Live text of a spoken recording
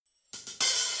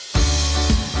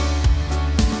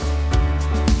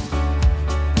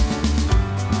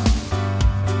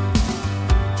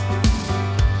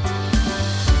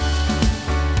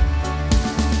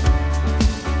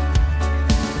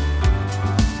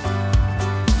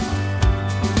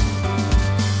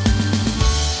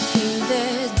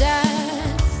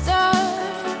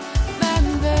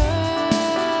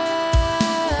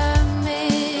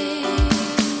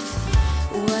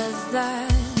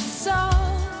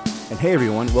And hey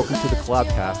everyone, welcome to the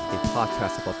Collabcast, a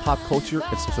podcast about pop culture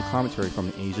and social commentary from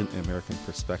an Asian and American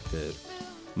perspective.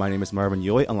 My name is Marvin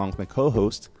Yoi, along with my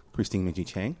co-host, Christine Minji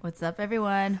Chang. What's up,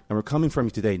 everyone? And we're coming from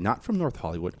you today, not from North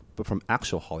Hollywood, but from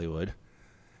actual Hollywood.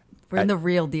 We're in the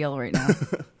real deal right now.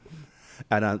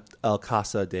 At El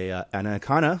Casa de Ana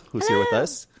Akana, who's here with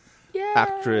us. Yay.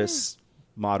 Actress,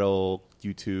 model,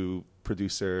 YouTube,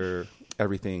 producer,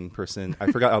 everything person.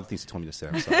 I forgot all the things you told me to say.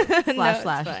 I'm sorry.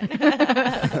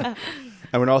 Slash.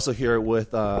 And we're also here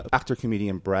with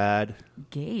actor-comedian Brad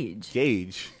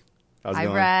Gage. How's it Hi,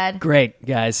 going? Brad. Great,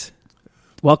 guys.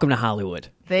 Welcome to Hollywood.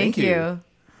 Thank you. you.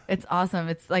 It's awesome.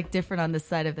 It's like different on this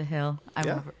side of the hill.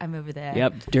 I'm over there.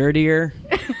 Yep, dirtier,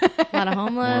 A lot of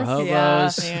homeless. more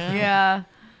hobos. Yeah.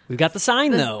 We've got the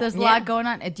sign, though. There's a Yeah. lot going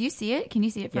on. Do you see it? Can you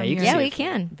see it from Yeah, you here? can Yeah, see we it.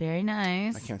 can. Very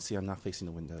nice. I can't see. I'm not facing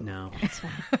the window. No, It's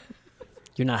fine.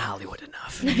 you're not Hollywood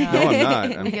enough. No, I'm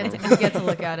not. I'm You get to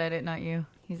look at it, not you.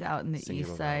 He's out in the Singular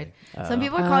east side. Valley. Some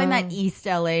people are calling that East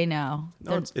LA now.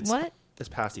 No, it's What? It's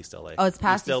past East LA. Oh, it's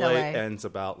past East LA. and it's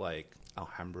about like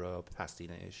Alhambra,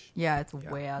 Pasadena-ish. Yeah, it's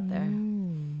way out there.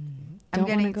 Don't wanna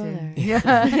getting go to. there.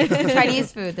 Yeah.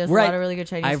 Chinese food. There's a lot of really good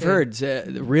Chinese I've food.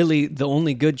 heard really the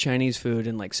only good Chinese food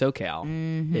in like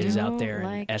SoCal is out there in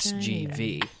like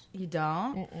SGV. You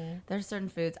don't? There's certain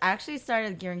foods. I actually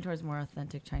started gearing towards more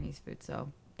authentic Chinese food,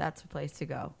 so that's a place to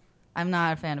go. I'm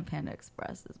not a fan of Panda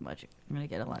Express as much. I'm going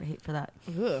to get a lot of hate for that.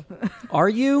 Are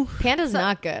you? Panda's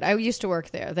not good. I used to work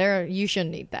there. There, you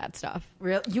shouldn't eat that stuff.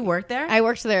 Real? You work there? I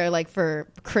worked there like for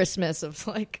Christmas of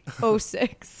like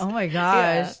 06. Oh my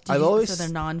gosh. Yeah. So they're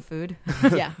non-food?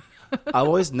 Yeah. I've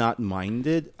always not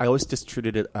minded. I always just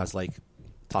treated it as like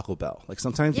Taco Bell. Like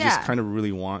sometimes you just Yeah. kind of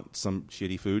really want some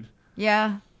shitty food.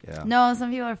 Yeah. Yeah. No,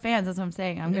 some people are fans. That's what I'm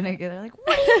saying. I'm going to get they're like,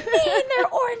 what do you mean? Their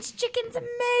orange chicken's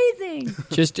amazing.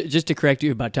 Just to correct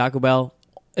you about Taco Bell,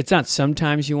 it's not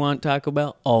sometimes you want Taco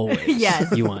Bell. Always,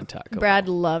 Yes. you want Taco Brad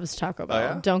loves Taco Bell.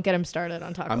 yeah? Don't get him started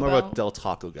on Taco I'm Bell. more of a Del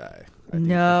Taco guy. I think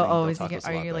No. Del Oh, is he, Taco's a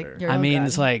are lot you like, better. you're Bell. I mean, God.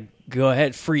 it's like go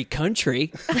ahead, free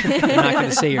country. I'm not going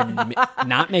to say you're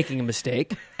not making a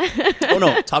mistake. Oh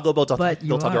no, Taco Bell, But you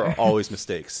Del Taco are. are always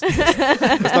mistakes.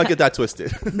 Let's not get that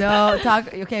twisted. No,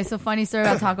 okay, so funny story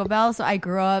about Taco Bell. So I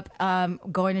grew up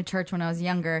going to church when I was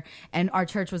younger, and our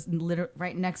church was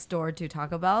right next door to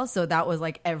Taco Bell. So that was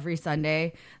like every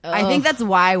Sunday. I think that's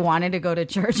why I wanted to go to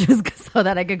church, was so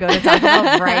that I could go to Taco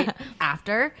Bell right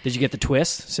after. Did you get the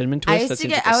twist, cinnamon I twist? used That to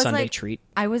seems get. like I a was Sunday like, treat.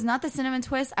 I was not the cinnamon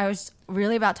twist. I was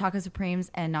really about Taco Supremes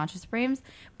and Nacho Supremes.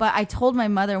 But I told my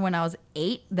mother when I was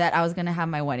 8 that I was going to have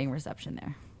my wedding reception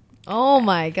there. Oh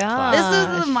my God. This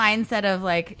is the mindset of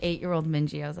like 8-year-old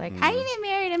Minji. I was like, I get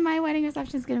married and my wedding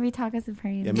reception is going to be Taco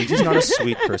Supreme. Yeah, Miji's not a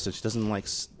sweet person. She doesn't like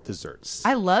desserts.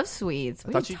 I love sweets. What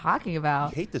are thought you you- talking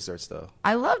about? You hate desserts though.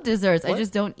 I love desserts. I What?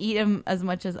 just don't eat them as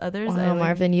much as others. Wow, I like-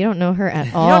 Marvin, you don't know her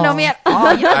at all. You don't know me at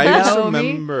all. You don't I just know me.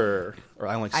 remember. Or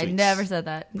I don't like I sweets. never said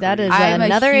that. That is I'm a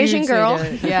another huge Asian girl. sweet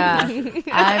tooth. Yeah.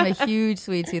 I'm a huge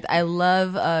sweet tooth. I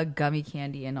love gummy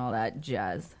candy and all that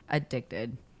jazz.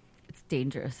 Addicted. It's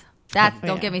dangerous. Don't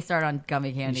yeah. get me started on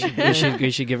gummy candy.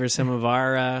 We should give her some of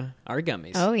our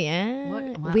gummies. Oh yeah,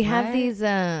 What- we have what? these.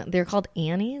 They're called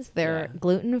Annie's. They're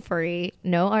gluten free,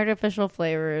 no artificial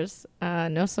flavors,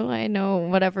 no soy, no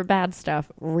whatever bad stuff.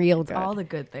 Real good, All the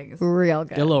good things. real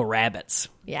good. They're little rabbits.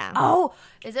 Yeah. Oh,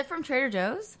 is it from Trader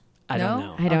Joe's? I No? don't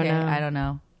know. I don't Okay, know. I don't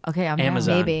know. Okay, I'm down.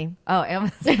 Amazon. Maybe. Oh,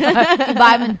 Amazon. You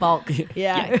buy them in bulk.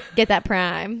 Yeah. Get that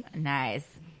Prime. Nice.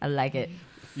 I like it.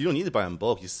 You don't need to buy them in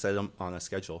bulk. You set them on a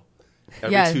schedule.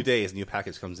 Every Yeah. 2 days, a new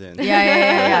package comes in.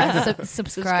 Yeah.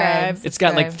 Subscribe. It's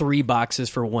got like 3 boxes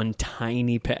for one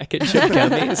tiny package of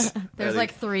gummies. There's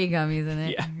like 3 gummies in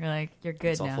it. Yeah. You're like, you're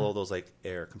good It's all now. full of those like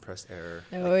compressed air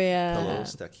Oh yeah.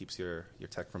 pillows that keeps your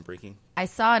tech from breaking. I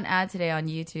saw an ad today on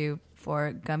YouTube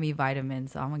for gummy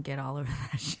vitamins, so I'm gonna get all over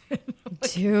that shit.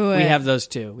 Do it. We have those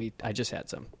too. I just had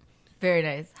some. Very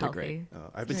nice, They're healthy. great.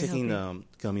 I've been Very taking healthy.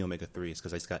 gummy omega 3s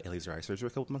because I just got laser eye surgery a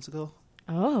couple months ago,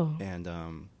 Oh, and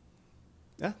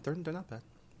yeah, they're not bad.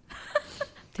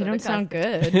 they don't sound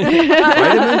good.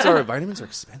 Vitamins are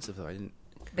expensive though. I didn't.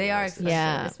 They are realize that. expensive,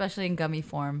 Yeah. especially in gummy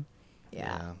form. Yeah.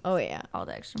 Yeah. Oh yeah. All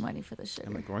the extra money for the sugar.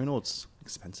 I'm like, Roynold's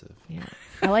expensive. Yeah.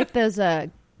 I like those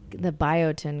the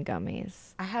biotin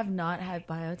gummies. I have not had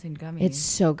biotin gummies. It's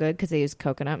so good because they use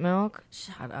coconut milk.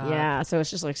 Shut up. Yeah, so it's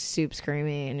just like soup's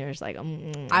creamy, and you're just like,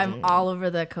 I'm all over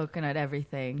the coconut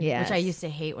everything. Yes. Which I used to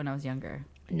hate when I was younger.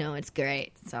 No, it's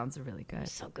great. It sounds really good.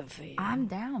 So good for you. I'm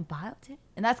down. Biotin.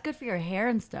 And that's good for your hair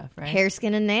and stuff, right? Hair,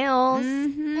 skin, and nails.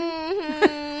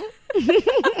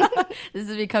 This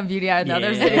has become beauty out and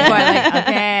others Yeah. sitting quite like,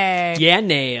 okay. Yeah,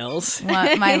 nails.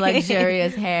 Want my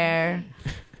luxurious hair.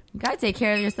 You gotta take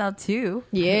care of yourself too.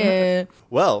 Yeah.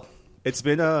 Well, it's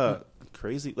been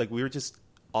crazy. Like, we were just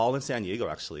all in San Diego,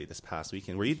 actually, this past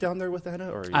weekend. Were you down there with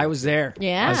Anna? Or I was there.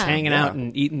 Yeah. I was hanging out Yeah.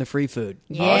 and eating the free food.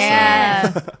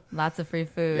 Yeah, lots of free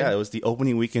food. Yeah, it was the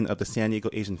opening weekend of the San Diego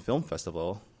Asian Film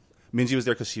Festival. Minji was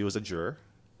there because she was a juror.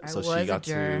 I So was she a got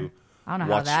juror. to I don't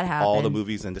know watch how that happened. all the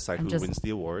movies and decide I'm who just wins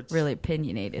the awards. Really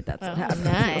opinionated. That's what happens.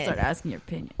 nice. People start asking your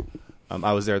opinion.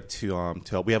 I was there to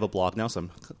help. We have a blog now, so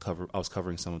I was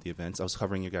covering some of the events. I was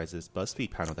covering your guys'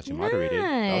 BuzzFeed panel that you moderated.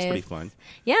 That was pretty Nice. fun.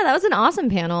 Yeah, that was an awesome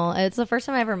panel. It's the first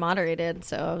time I ever moderated,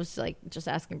 so I was like just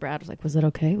asking Brad. I was like, "Was it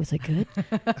okay? Was it good? Did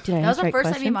I That was ask the right first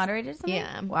time you questions?" moderated something?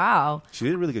 Yeah. Wow. She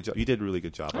did a really good job. You did a really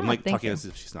good job. I'm Oh, like thank talking you. as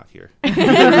if she's not here.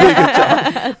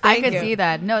 I could you. see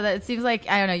that. No, that it seems like,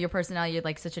 I don't know, your personality, you're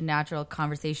like such a natural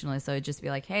conversationalist. So it'd just be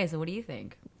like, hey, so what do you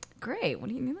think? Great. What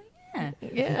do you mean? Like, yeah.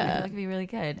 Yeah. That could be really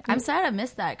good. I'm sad I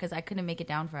missed that because I couldn't make it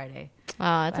down Friday.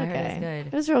 Oh, it's I heard it was okay. good.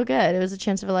 It was real good. It was a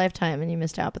chance of a lifetime, and you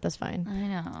missed out, but that's fine. I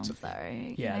know. I'm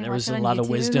sorry. Yeah, Can I there was watch a it on lot of YouTube?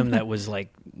 wisdom that was like,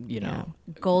 you know,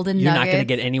 Golden you're nuggets. not going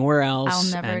to get anywhere else.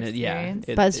 I'll never and experience.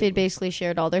 BuzzFeed basically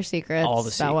shared all their secrets All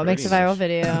the about what makes a secrets. viral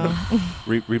video.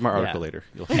 Read my article Yeah. later.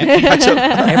 You'll catch up.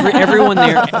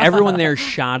 everyone there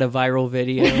shot a viral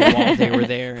video while they were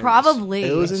there. Probably.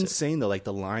 It was insane though. Like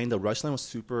the rush line was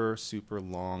super, super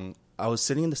long. I was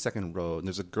sitting in the second row, and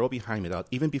there's a girl behind me that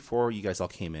even before you guys all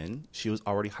came in, she was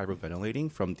already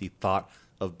hyperventilating from the thought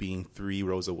of being 3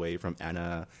 rows away from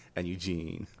Anna and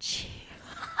Eugene.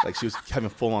 Like she was having a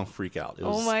full-on freak out. It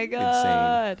was Oh my insane.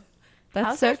 god, that's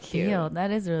How's so that cute. feel? That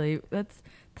is really, that's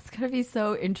gotta be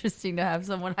so interesting to have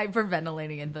someone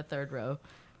hyperventilating in the third row.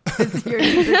 'Cause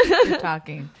you're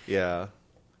talking. Yeah,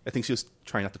 I think she was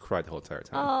trying not to cry the whole entire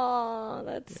time. Oh,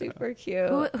 that's super cute.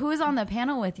 Who was on the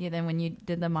panel with you then when you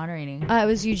did the moderating? It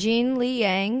was Eugene Lee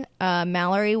Yang,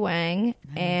 Mallory Wang,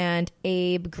 and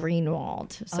Abe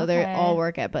Greenwald. So they Okay. all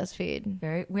work at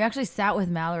BuzzFeed. We actually sat with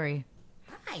Mallory.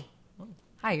 Hi.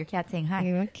 Hi, your cat saying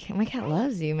hi. My cat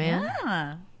loves you, man.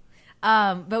 Yeah.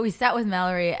 But we sat with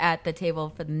Mallory at the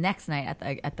table for the next night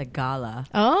at the gala.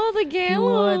 Oh, the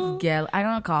gala. What's gala? I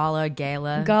don't call her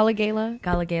gala.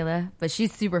 Gala. But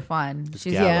she's super fun.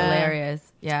 She's gala.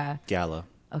 hilarious. Yeah. Gala.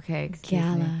 Okay. Excuse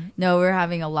Gala. me. No, we're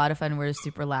having a lot of fun. We're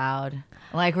super loud.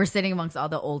 Like we're sitting amongst all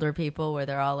the older people where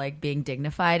they're all like being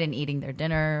dignified and eating their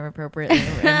dinner appropriately. And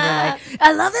we're like,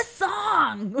 I love this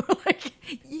song. We're like,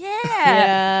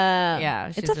 yeah. Yeah,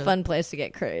 It's she's a really- fun place to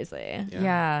get crazy.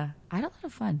 Yeah. I had a lot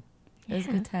of fun. It was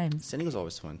good times. San Diego's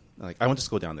always fun. Like I went to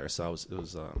school down there, so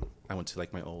I went to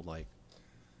like my old like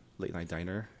late night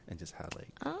diner and just had like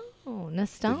Oh,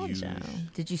 nostalgia.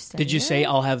 Did you study Did you it? say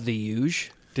I'll have the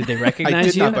huge? Did they I recognize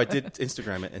did you? not, but I did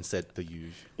Instagram it and said the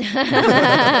huge.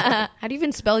 How do you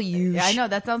even spell you? Yeah, I know.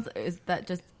 That sounds, is that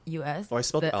just U.S.? Oh, I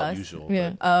spelled The out us? usual. Yeah.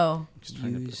 But Oh. just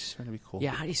trying to, Use. trying to be cool.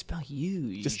 Yeah, how do you spell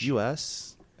huge? Just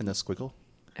U.S. and a squiggle.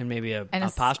 And maybe a And a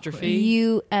apostrophe.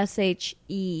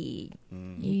 USHE.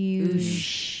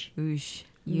 Oosh. Oosh.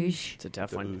 Oosh. It's a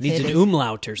tough one. oosh. Needs It an is.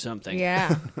 umlaut or something.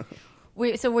 Yeah.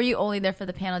 Wait, so were you only there for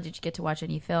the panel? Did you get to watch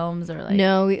any films or like?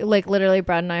 No, like literally,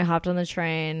 Brad and I hopped on the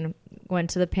train,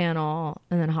 went to the panel,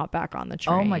 and then hopped back on the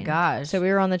train. Oh my gosh. So we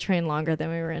were on the train longer than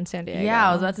we were in San Diego. Yeah,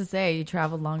 I was about to say you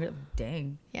traveled longer.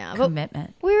 Dang. Yeah, but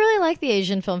Commitment. we really like the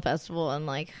Asian Film Festival, and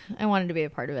like I wanted to be a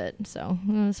part of it, so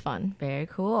it was fun. Very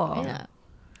cool. Yeah.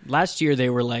 Last year they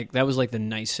were like that was like the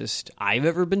nicest I've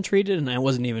ever been treated, and I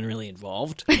wasn't even really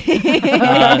involved. So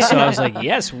I was like,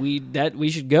 yes, we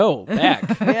should go back.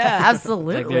 Yeah, Like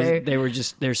absolutely.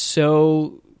 they're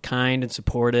so kind and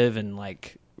supportive and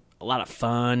like a lot of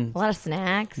fun. A lot of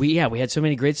snacks. We had so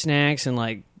many great snacks and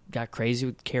like got crazy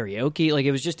with karaoke. Like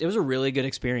it was a really good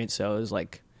experience. So it was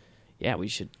like, yeah, we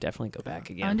should definitely go back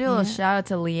I'm again. gonna do a little shout out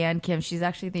to Leanne Kim. She's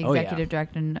actually the Oh, yeah. executive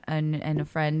director and a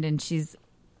friend, and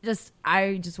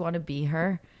I just want to be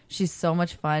her. She's so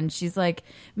much fun. She's like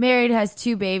married, has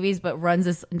 2 babies, but runs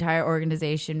this entire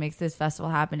organization, makes this festival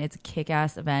happen. It's a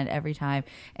kick-ass event every time.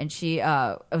 And she,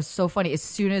 it was so funny. As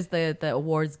soon as the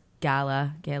awards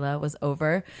gala was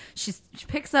over, she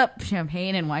picks up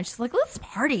champagne and wine. She's like, let's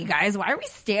party, guys. Why are we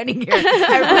standing here?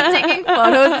 Everyone's taking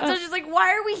photos. And so she's like,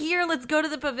 why are we here? Let's go to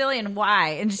the pavilion. Why?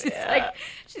 And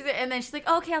and then she's like,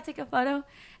 oh, okay, I'll take a photo.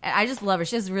 And I just love her.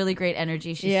 She has really great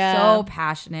energy. She's Yeah. so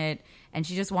passionate and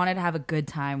she just wanted to have a good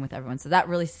time with everyone. So that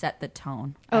really set the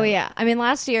tone. Oh yeah, I mean,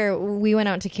 last year we went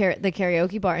out to the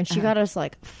karaoke bar, and she got us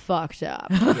like fucked up.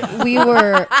 We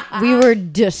were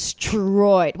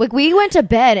destroyed. Like we went to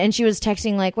bed, and she was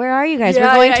texting like, "Where are you guys?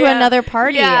 We're going to another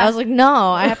party." I was like,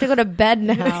 "No, I have to go to bed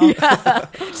now."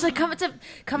 She's like, "Come up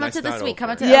to the suite. Come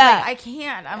up to." Yeah. I was like, I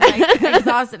can't. I'm like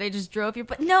exhausted. I just drove you,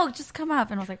 but no, just come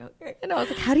up. And I was like, okay. And I was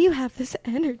like, "How do you have this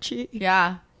energy?"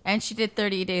 Yeah. And she did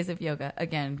 30 days of yoga.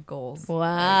 Again, goals.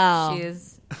 Wow.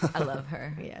 Like, I love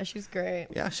her. Yeah, she's great.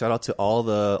 Yeah, shout out to all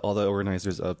the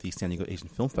organizers of the San Diego Asian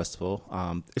Film Festival.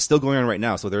 It's still going on right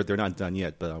now, so they're not done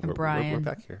yet, but we're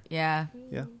back here. Yeah.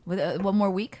 Yeah. With one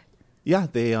more week? Yeah,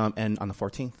 they end on the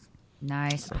 14th.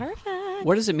 Nice. Perfect.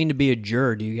 What does it mean to be a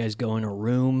juror? Do you guys go in a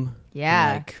room?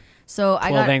 Yeah. Like So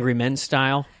 12 Angry Men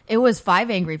style? It was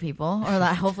 5 angry people, or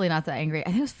hopefully not that angry.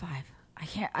 I think it was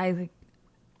 5.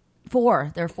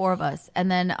 4. There are 4 of us,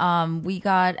 and then we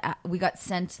got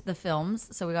sent the films,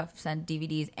 so we got sent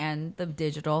DVDs and the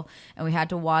digital, and we had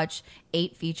to watch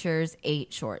 8 features,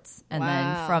 8 shorts, and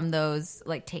then from those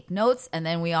like take notes, and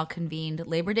then we all convened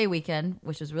Labor Day weekend,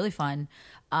 which was really fun,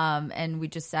 and we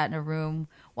just sat in a room,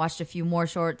 watched a few more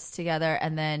shorts together,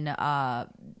 and then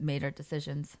made our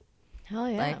decisions. Hell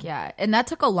yeah. And that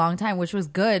took a long time, which was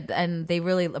good, and they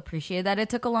really appreciated that it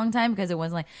took a long time because it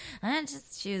wasn't like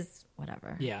she was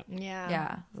whatever. Yeah.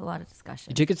 Yeah, it was a lot of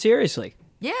discussion. You took it seriously.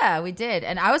 Yeah, we did,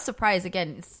 and I was surprised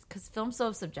again because film's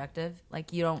so subjective.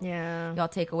 Like you don't, y'all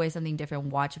take away something different,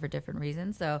 watch it for different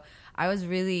reasons. So I was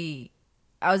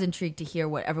intrigued to hear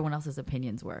what everyone else's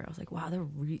opinions were. I was like, wow,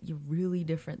 you're really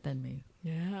different than me.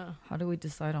 Yeah. How do we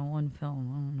decide on one film?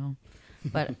 I don't know.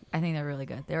 But I think they're really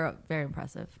good. They're very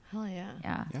impressive. Hell yeah.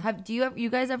 Yeah. Do you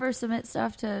guys ever submit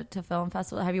stuff to film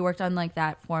festival? Have you worked on like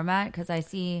that format? Because I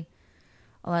see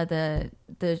a lot of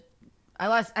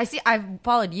I've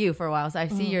followed you for a while, so I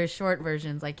see your short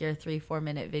versions, like your 3-4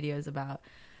 minute videos about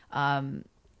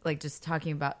like just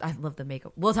talking about. I love the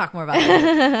makeup. We'll talk more about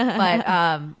that.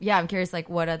 But yeah, I'm curious, like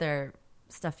what other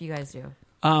stuff you guys do.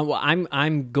 Well,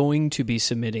 I'm going to be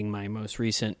submitting my most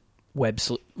recent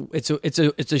it's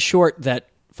a short that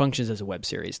functions as a web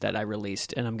series that I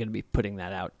released, and I'm going to be putting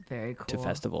that out Very cool. to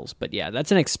festivals. But yeah,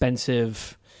 that's an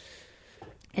expensive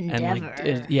endeavor.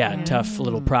 And tough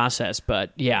little process.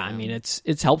 But yeah, I mean,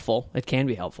 it's helpful. It can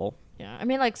be helpful. Yeah, I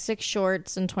made like 6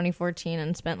 shorts in 2014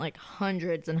 and spent like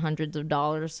hundreds and hundreds of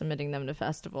dollars submitting them to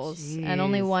festivals. Jeez. And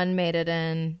only one made it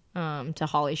in to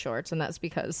Holly Shorts, and that's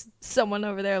because someone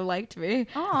over there liked me.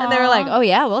 Aww. And they were like, "Oh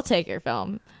yeah, we'll take your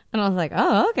film." And I was like,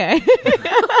 "Oh, okay."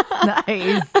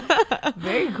 Nice.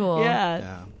 Very cool.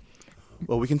 Yeah.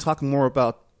 Well, we can talk more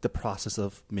about the process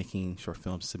of making short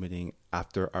films, submitting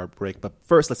after our break. But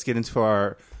first, let's get into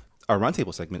our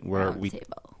roundtable segment where we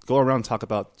go around and talk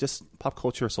about just pop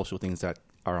culture, social things that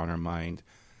are on our mind.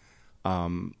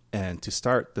 And to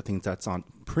start, the thing that's on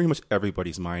pretty much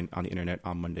everybody's mind on the internet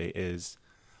on Monday is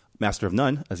Master of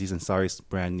None, Aziz Ansari's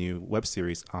brand new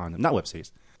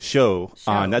show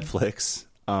on Netflix.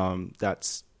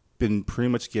 That's been pretty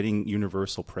much getting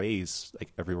universal praise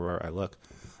like everywhere I look.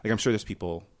 Like I'm sure there's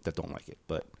people that don't like it,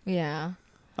 but Yeah.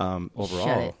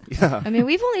 Overall, yeah. I mean,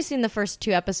 we've only seen the first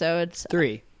 2 episodes.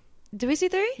 3. Did we see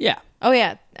 3? Yeah. Oh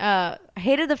yeah. I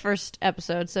hated the first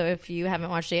episode, so if you haven't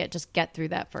watched it yet, just get through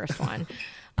that first one.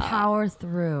 Power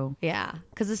through. Yeah,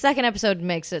 because the second episode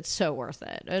makes it so worth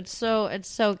it. It's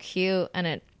so cute, and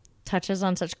it touches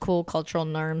on such cool cultural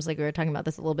norms. Like we were talking about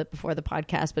this a little bit before the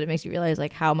podcast, but it makes you realize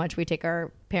like how much we take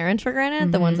our parents for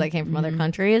granted, the ones that came from other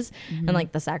countries, and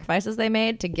like the sacrifices they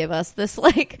made to give us this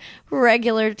like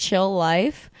regular chill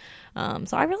life.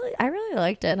 So I really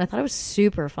liked it, and I thought it was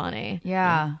super funny.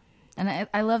 Yeah. And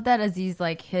I love that Aziz,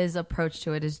 like his approach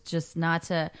to it is just not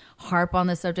to harp on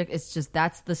the subject. It's just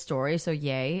that's the story. So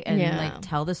yay. And like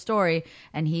tell the story.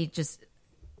 And he just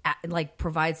like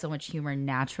provides so much humor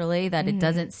naturally that it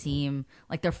doesn't seem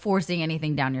like they're forcing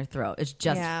anything down your throat. It's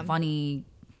just funny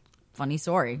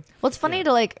story. Well, it's funny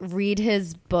to like read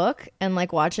his book and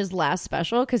like watch his last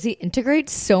special because he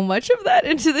integrates so much of that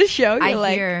into the show.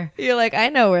 You're like, I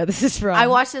know where this is from. I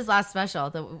watched his last special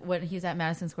when he was at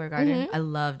Madison Square Garden. I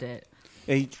loved it.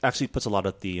 He actually puts a lot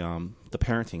of the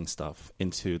parenting stuff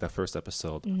into that first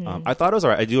episode. I thought it was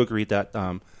all right. I do agree that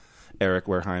Eric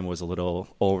Wareheim was a little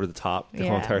over the top the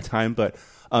whole entire time, but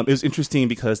it was interesting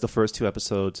because the first 2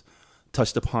 episodes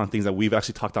touched upon things that we've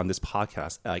actually talked on this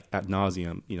podcast like ad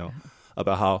nauseum,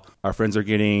 about how our friends are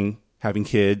having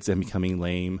kids and becoming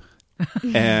lame.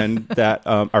 And that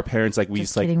our parents, like we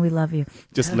just kidding, we love you.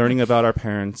 Just learning about our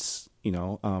parents,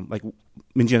 like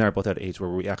Minji and I are both at an age where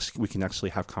we can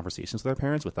actually have conversations with our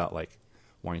parents without like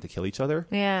wanting to kill each other.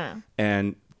 Yeah.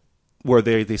 And where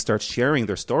they start sharing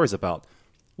their stories about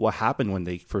what happened when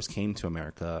they first came to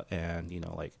America, and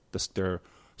like their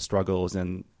struggles,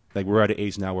 and like we're at an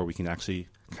age now where we can actually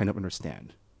kind of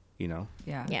understand, Yeah.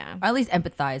 Yeah. Or at least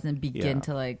empathize and begin Yeah.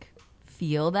 to like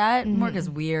feel that more because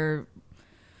we're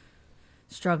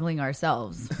struggling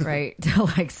ourselves, right? To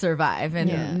like survive.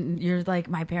 And you're like,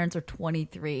 my parents are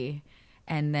 23.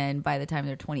 And then by the time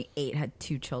they're 28, had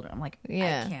 2 children. I'm like,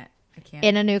 Yeah. I can't.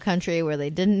 In a new country where they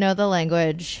didn't know the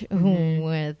language,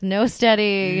 with no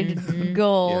steady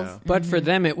goals. Yeah. But for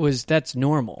them, that's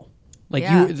normal. Like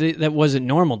Yeah. that wasn't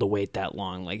normal to wait that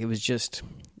long. Like it was just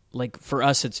like for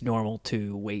us, it's normal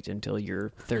to wait until you're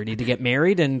 30 to get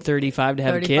married and 35 to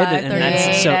have a kid, 35, and that's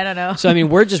 38, so. I don't know. So I mean,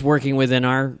 we're just working within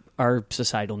our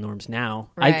societal norms now.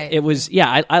 Right.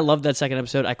 I loved that second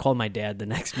episode. I called my dad the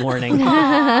next morning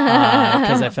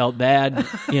because I felt bad.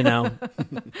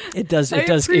 It does evoke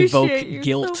appreciate you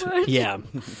guilt. so much. Yeah.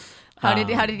 How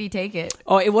did he take it?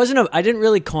 Oh, it wasn't I didn't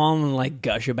really call him and like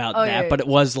gush about that, yeah. but it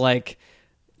was like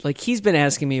he's been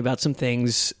asking me about some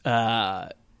things,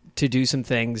 to do some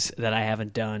things that I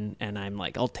haven't done, and I'm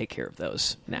like, I'll take care of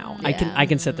those now. Yeah. I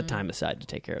can set the time aside to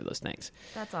take care of those things.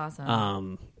 That's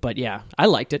awesome. But yeah, I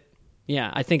liked it.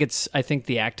 Yeah, I think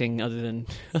the acting other than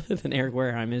Eric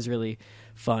Wareheim is really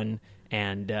fun,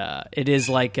 and it is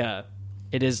like a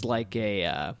it's like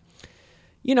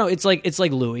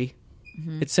Louis.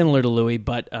 Mm-hmm. It's similar to Louis,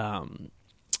 but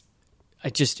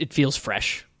it feels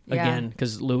fresh Yeah. again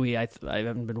because Louis I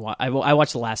haven't been I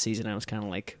watched the last season and I was kind of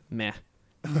like meh.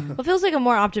 Well, it feels like a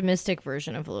more optimistic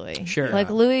version of Louis. Sure. Like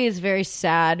Louis is very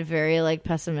sad, very like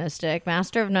pessimistic.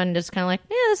 Master of None just kind of like,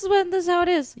 this is how it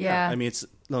is. yeah. I mean,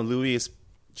 Louis is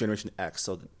Generation X,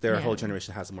 so their Yeah. whole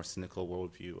generation has a more cynical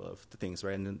worldview of the things,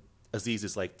 right? And then Aziz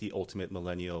is like the ultimate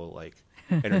millennial like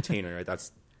entertainer, right?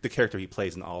 That's the character he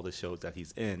plays in all the shows that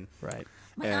he's in. Right.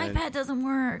 My And- iPad doesn't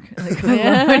work.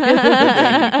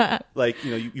 Like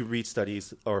you read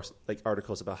studies or like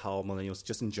articles about how millennials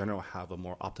just in general have a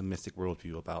more optimistic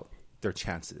worldview about their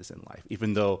chances in life,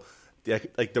 even though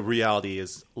the reality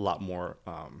is a lot more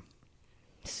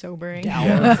Sobering.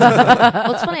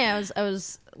 Well, it's funny. I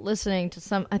was listening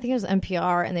to I think it was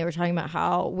NPR, and they were talking about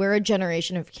how we're a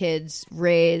generation of kids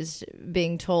raised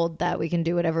being told that we can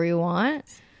do whatever we want.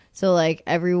 So like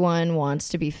everyone wants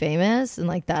to be famous, and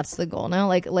like that's the goal now.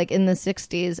 Like in the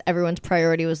 60s, everyone's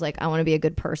priority was like, I want to be a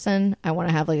good person. I want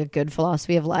to have like a good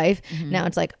philosophy of life. Now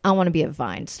it's like, I want to be a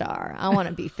Vine star. I want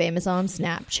to be famous on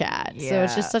Snapchat. So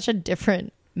it's Yeah. just such a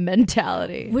different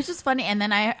mentality. Which is funny. And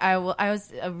then I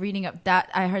was reading up that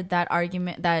I heard that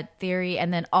argument, that theory,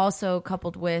 and then also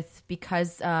coupled with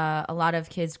because a lot of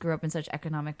kids grew up in such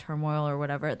economic turmoil or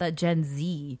whatever, that Gen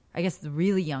Z, I guess the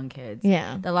really young kids,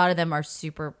 Yeah. a lot of them are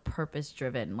super purpose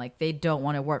driven. Like they don't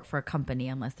want to work for a company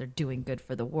unless they're doing good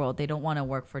for the world. They don't want to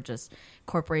work for just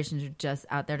corporations who are just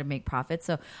out there to make profits.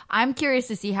 So I'm curious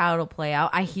to see how it'll play out.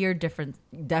 I hear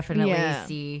definitely Yeah.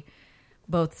 see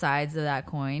both sides of that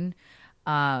coin.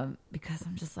 Because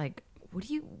I'm just like, what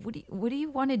do you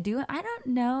want to do? I don't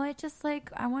know. It's just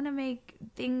like I want to make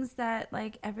things that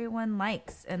like everyone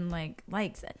likes and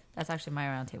likes. That's actually my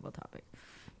roundtable topic.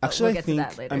 But Actually, we'll I get to think,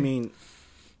 that later. I mean,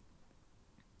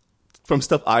 from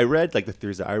stuff I read, like the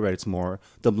theories that I read, it's more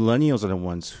the millennials are the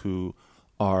ones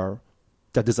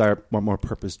that desire more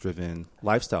purpose-driven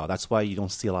lifestyle. That's why you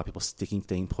don't see a lot of people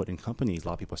staying put in companies. A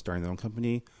lot of people are starting their own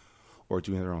company or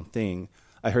doing their own thing.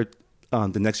 I heard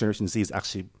the next generation Z is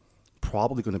actually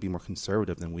probably going to be more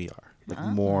conservative than we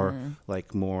are, more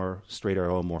straight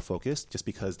arrow, more focused, just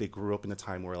because they grew up in a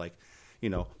time where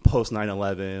post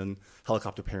 9/11,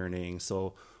 helicopter parenting.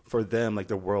 So for them, like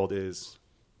their world is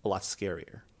a lot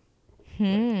scarier.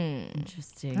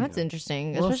 Interesting. That's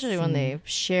interesting, We'll especially when see. they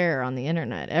share on the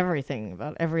internet everything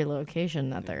about every location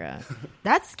that they're at.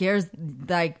 That scares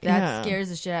Yeah. scares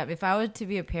the shit out of me. If I were to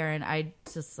be a parent, I'd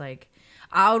just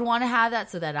I would want to have that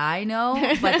so that I know,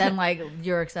 but then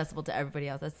you're accessible to everybody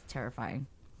else. That's terrifying.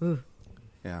 Ooh,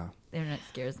 Yeah. the internet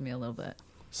scares me a little bit.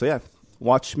 So yeah,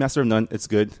 watch Master of None. It's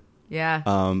good. Yeah.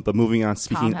 But moving on,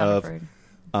 speaking Tom of Haverford.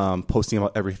 posting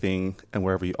about everything and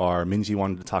wherever you are, Minji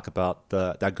wanted to talk about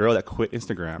that girl that quit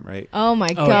Instagram, right? Oh my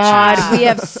Oh, god, jeez. we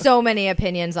have so many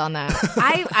opinions on that.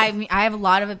 I mean, I have a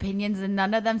lot of opinions, and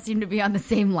none of them seem to be on the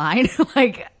same line.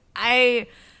 I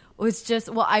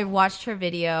watched her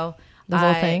video. The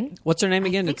whole thing. What's her name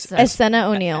again? think It's so. Esena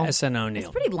O'Neill. SN It's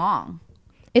O'Neill. pretty long.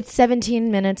 It's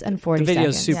 17 minutes and 40 The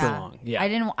video's seconds. super long. Yeah.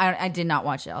 I did not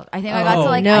watch it. I think I got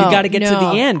to no. you got to get to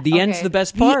no. the end. The end's Okay. the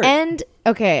best The part. end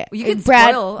Okay, You can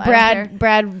Brad. spoil, I don't care.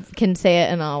 Brad can say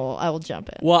it, and I will jump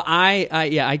in. Well,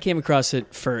 I came across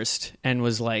it first and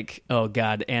was like, oh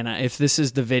God, Anna, if this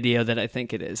is the video that I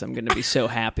think it is, I'm going to be so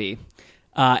happy.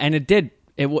 And it did.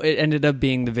 It ended up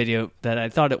being the video that I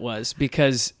thought it was,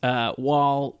 because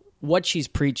while what she's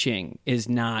preaching is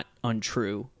not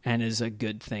untrue and is a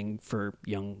good thing for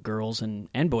young girls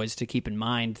and boys to keep in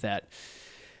mind, that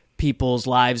people's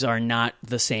lives are not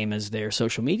the same as their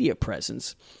social media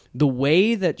presence. The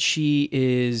way that she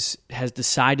has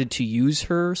decided to use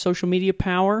her social media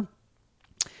power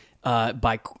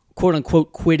by quote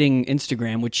unquote quitting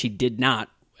Instagram, which she did not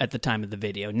at the time of the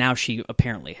video. Now she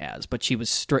apparently has, but she was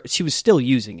still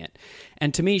using it.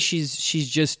 And to me, she's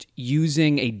just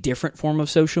using a different form of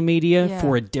social media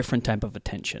for a different type of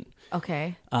attention.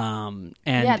 Okay. And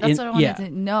yeah, that's what I wanted to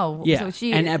know. Yeah.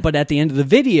 So but at the end of the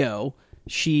video,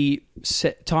 she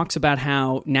talks about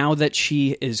how now that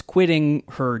she is quitting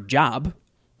her job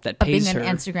that pays being her,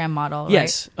 an Instagram model, right?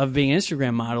 yes, of being an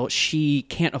Instagram model, she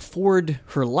can't afford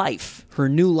her life, her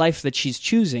new life that she's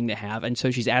choosing to have, and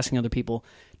so she's asking other people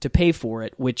to pay for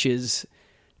it, which is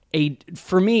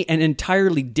for me an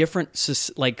entirely different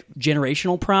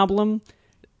generational problem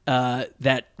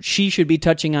that she should be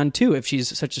touching on too. If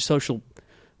she's such a social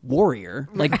warrior,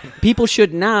 like people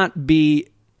should not be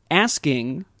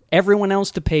asking everyone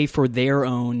else to pay for their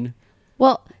own.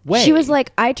 Well, way. She was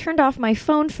like, I turned off my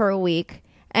phone for a week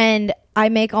and I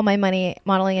make all my money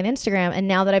modeling on Instagram. And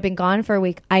now that I've been gone for a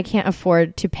week, I can't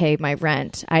afford to pay my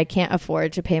rent. I can't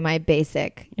afford to pay my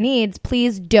basic needs.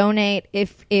 Please donate.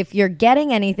 If you're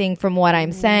getting anything from what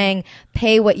I'm saying,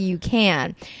 pay what you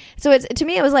can. So to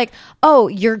me, it was like, oh,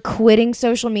 you're quitting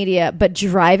social media, but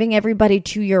driving everybody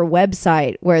to your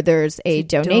website where there's a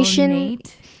donation.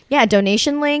 Donate? Yeah,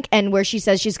 donation link, and where she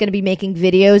says she's going to be making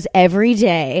videos every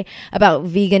day about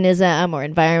veganism or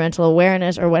environmental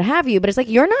awareness or what have you. But it's like,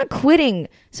 you're not quitting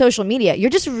social media. You're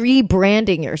just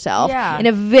rebranding yourself in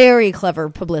a very clever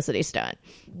publicity stunt.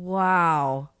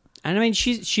 Wow. And I mean,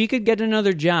 she could get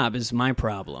another job is my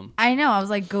problem. I know. I was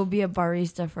like, go be a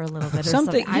barista for a little bit or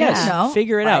Something, something. yes, I don't know.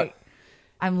 figure it out.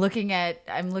 I'm looking at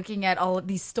all of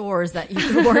these stores that you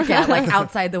could work at, like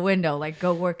outside the window. Like,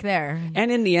 go work there.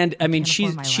 And in the end, I mean,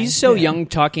 afford my life. she's so young,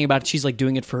 talking about she's like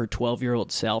doing it for her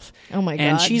 12-year-old self. Oh my God.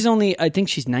 And she's only, I think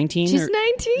she's 19. She's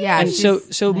 19? Yeah. And so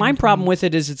my 19. problem with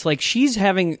it is it's like she's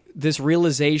having this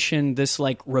realization, this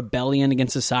like rebellion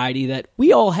against society that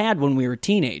we all had when we were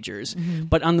teenagers. Mm-hmm.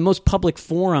 But on the most public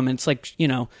forum, it's like, you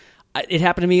know, it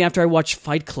happened to me after I watched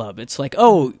Fight Club. It's like,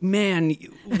 oh man,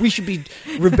 we should be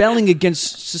rebelling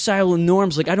against societal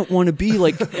norms. Like, I don't want to be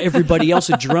like everybody else,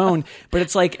 a drone. But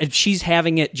it's like she's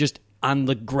having it just on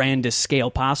the grandest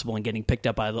scale possible and getting picked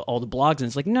up by all the blogs. And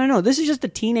it's like, no, this is just a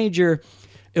teenager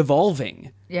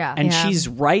evolving. Yeah. And Yeah. she's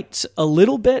right a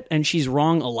little bit and she's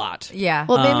wrong a lot. Yeah.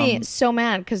 Well, it made me so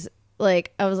mad because,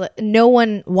 like, I was like, no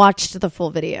one watched the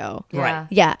full video. Yeah.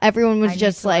 Yeah, everyone was I need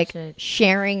just to like watch it.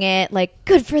 sharing it, like,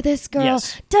 good for this girl.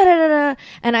 Yes. Da da da da.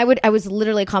 And I was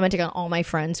literally commenting on all my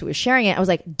friends who was sharing it. I was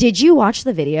like, did you watch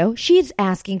the video? She's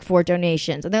asking for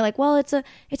donations, and they're like, well, it's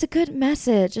a good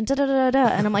message, and da da da da.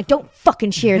 And I'm like, don't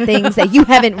fucking share things that you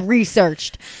haven't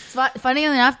researched. Funny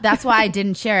enough, that's why I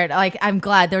didn't share it. Like, I'm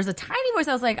glad. There was a tiny voice.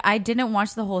 I was like, I didn't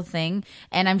watch the whole thing,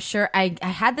 and I'm sure I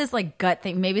had this like gut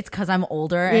thing. Maybe it's because I'm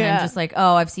older and I'm just like,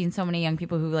 oh, I've seen so many young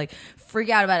people who like freak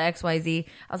out about XYZ.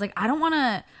 I was like, I don't want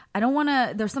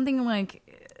to. There's something like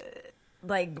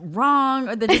wrong,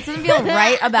 or that it doesn't feel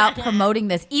right about promoting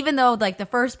this, even though like the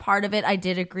first part of it I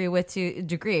did agree with to a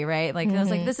degree, right? Like I was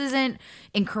like, this isn't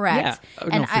incorrect.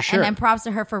 Yeah. No, for sure. And props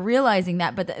to her for realizing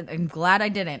that, but I'm glad I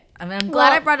didn't. I mean, I'm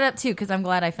glad I brought it up too, because I'm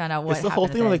glad I found out what It's the whole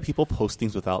happened thing where there. like people post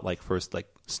things without like first like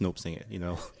snopesing it, you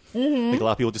know. Like a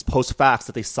lot of people just post facts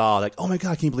that they saw, like, oh my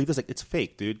god, can you believe this? Like, it's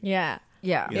fake, dude. Yeah.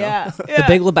 Yeah. You know? The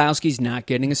Big Lebowski's not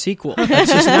getting a sequel.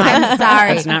 That's just not. I'm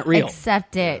sorry. That's not real.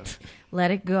 Accept it. Let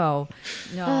it go.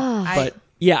 No. But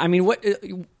yeah, I mean,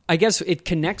 I guess it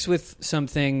connects with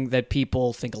something that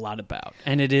people think a lot about,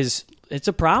 and it's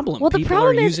a problem. Well, the people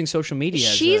problem are is using social media.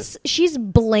 She's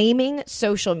blaming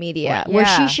social media, Right. where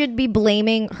Yeah. she should be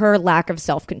blaming her lack of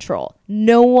self-control.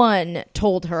 No one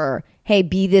told her, hey,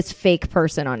 be this fake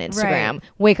person on Instagram. Right.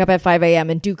 Wake up at 5 a.m.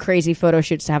 and do crazy photo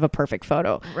shoots to have a perfect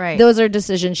photo. Right. Those are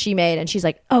decisions she made. And she's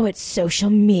like, oh, it's social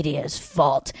media's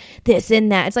fault. This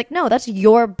and that. It's like, no, that's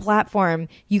your platform.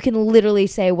 You can literally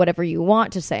say whatever you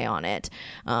want to say on it,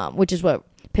 which is what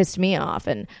pissed me off.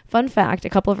 And fun fact, a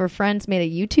couple of her friends made a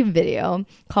YouTube video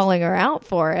calling her out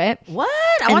for it. What?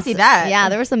 I want to see that. Yeah,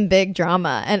 there was some big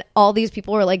drama, and all these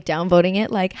people were like downvoting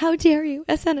it, like, how dare you?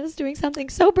 SN's doing something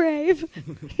so brave.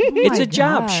 It's my a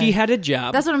job. God. She had a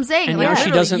job. That's what I'm saying. And Like, now she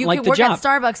literally, doesn't you like could the work job. at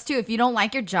Starbucks too if you don't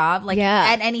like your job. Like Yeah.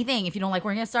 at anything, if you don't like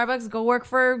working at Starbucks, go work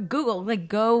for Google. Like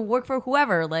go work for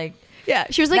whoever. Like Yeah,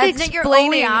 she was like that's not your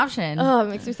only option. Oh, it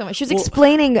makes me so much. She was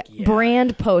explaining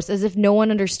brand posts as if no one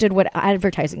understood what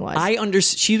advertising was.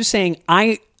 She was saying,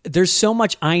 there's so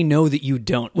much I know that you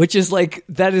don't, which is like,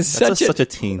 That's such a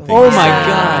teen thing. Oh my Wow.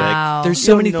 God. There's You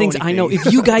so don't many know things I know. anything.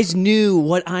 If you guys knew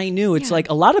what I knew, it's like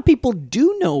a lot of people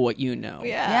do know what you know.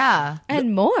 Yeah.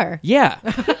 And more. Yeah.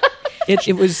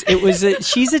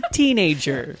 She's a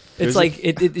teenager. It's There's like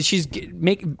she's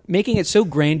making it so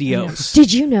grandiose.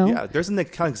 Did you know? Yeah, there's an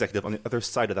account executive on the other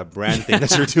side of that brand thing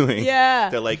that you're doing. Yeah.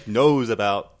 That like knows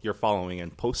about your following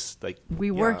and posts like We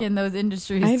work in those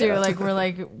industries I too. know. Like we're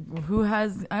like, who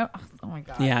has? Oh my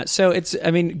God. Yeah, so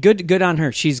good on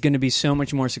her. She's going to be so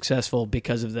much more successful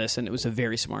because of this, and it was a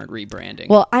very smart rebranding.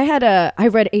 Well, I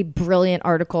read a brilliant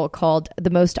article called "The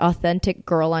Most Authentic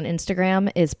Girl on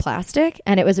Instagram is Plastic,"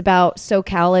 and it was about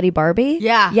Socality Barbie.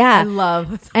 Yeah. yeah. I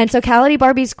love. And Socality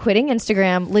Barbie's quitting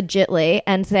Instagram legitly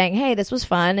and saying, "Hey, this was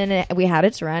fun, and we had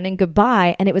its run, and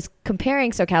goodbye." And it was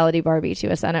comparing Socality Barbie to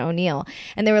Asena O'Neil,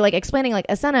 and they were like explaining, like,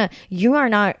 Asena, you are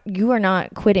not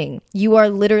quitting. You are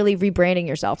literally rebranding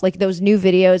yourself. Like those new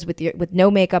videos with no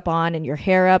makeup on and your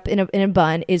hair up in a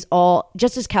bun is all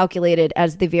just as calculated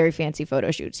as the very fancy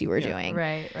photo shoots you were doing.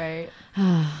 Right.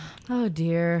 Oh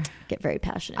dear. Get very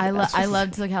passionate. I about this.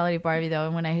 loved Locality Barbie though,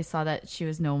 and when I saw that she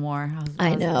was no more,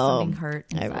 I know. something hurt.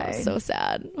 I Inside. was so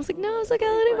sad. I was like, no, it's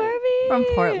Locality Barbie From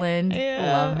Portland.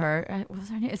 Yeah. Love her. What was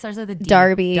her name? It starts with a D.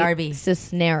 Darby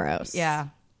Cisneros. Yeah.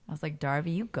 I was like,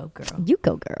 Darby, you go, girl. You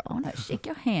go, I girl. want to shake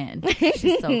your hand.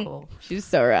 She's so cool. She's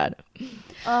so rad.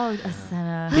 Oh,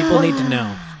 Asena. people need to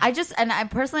know. I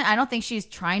personally, I don't think she's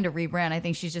trying to rebrand. I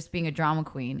think she's just being a drama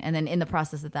queen. And then in the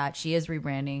process of that, she is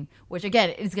rebranding, which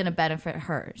again is going to benefit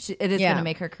her. It is going to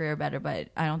make her career better, but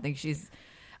I don't think she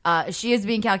is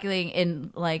being calculating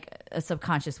in like a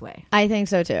subconscious way. I think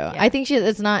so too. I think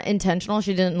it's not intentional.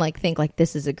 She didn't like think like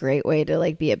this is a great way to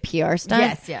like be a PR stunt.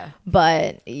 Yes, yeah.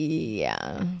 But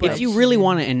yeah. If you really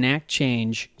want to enact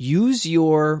change, use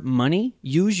your money,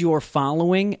 use your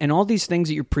following, and all these things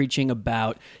that you're preaching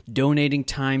about donating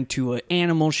time to an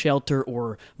animal shelter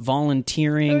or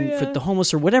volunteering for the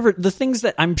homeless or whatever, the things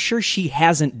that I'm sure she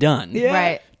hasn't done.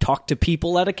 Right. Talk to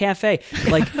people at a cafe.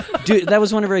 Like, dude, that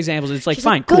was one of her examples. It's like, She's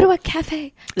fine, like, go cool. to a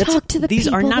cafe. That's- Talk to the these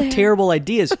people are not there. terrible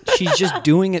ideas. She's just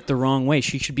doing it the wrong way.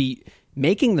 She should be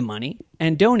making the money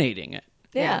and donating it.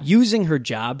 Yeah. Using her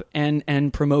job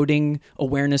and promoting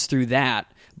awareness through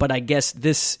that. But I guess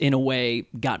this, in a way,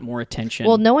 got more attention.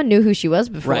 Well, no one knew who she was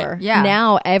before. Right. Yeah.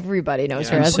 Now everybody knows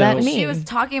her And as so- that Well, meme. She was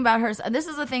talking about her. This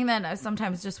is the thing that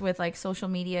sometimes just with like social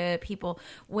media people,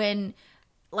 when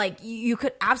like you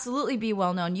could absolutely be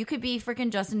well known. You could be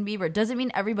freaking Justin Bieber. Doesn't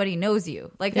mean everybody knows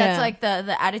you. Like that's Yeah. like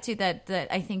the attitude that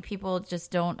I think people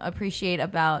just don't appreciate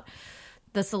about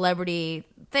the celebrity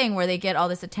thing, where they get all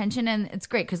this attention, and it's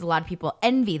great because a lot of people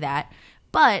envy that.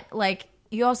 But like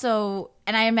you also,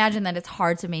 and I imagine that it's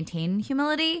hard to maintain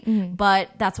humility, but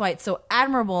that's why it's so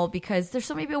admirable, because there's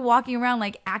so many people walking around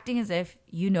like acting as if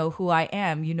you know who I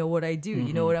am, you know what I do,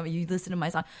 you know what you listen to my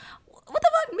song. What the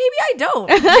fuck? Maybe I don't.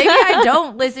 Maybe I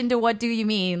don't listen to What Do You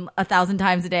Mean 1,000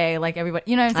 times a day, like everybody.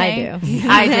 You know what I'm saying? I do.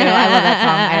 I do. I love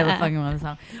that song. I fucking love the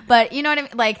song. But you know what I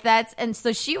mean? Like that's, and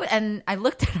so and I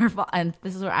looked at her, and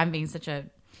this is where I'm being such a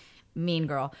mean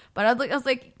girl. But I was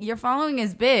like, your following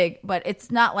is big, but it's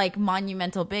not like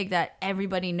monumental big that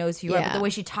everybody knows who you are. But Yeah. the way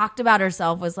she talked about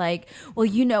herself was like, well,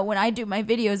 you know, when I do my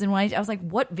videos, and when I was like,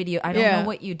 what video? I don't Yeah. know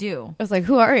what you do. I was like,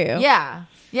 who are you? Yeah.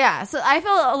 Yeah. So I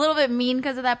felt a little bit mean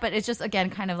because of that, but it's just, again,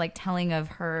 kind of like telling of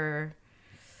her,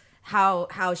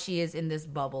 how she is in this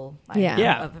bubble. Like, Yeah.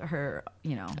 Yeah. Of her,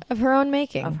 you know, Of her own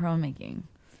making. of her own making.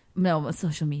 No, but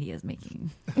social media is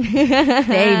making. They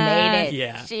made it.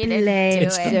 Yeah. She didn't Blame do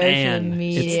It's it. the She man.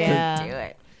 media. didn't do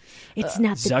it. It's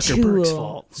not the Zuckerberg's tool.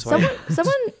 fault. So I-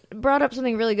 Someone brought up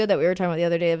something really good that we were talking about the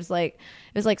other day. It was like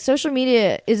social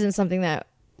media isn't something that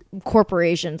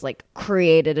corporations like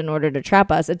created in order to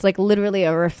trap us. It's like literally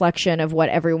a reflection of what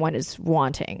everyone is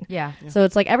wanting. Yeah. So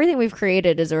it's like everything we've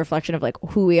created is a reflection of like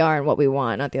who we are and what we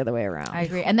want, not the other way around. I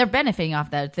agree. And they're benefiting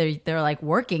off that. They're like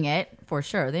working it for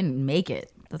sure. They didn't make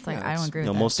it. That's like, I don't agree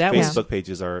with that. Most That was-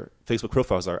 Facebook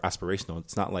profiles are aspirational.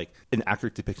 It's not like an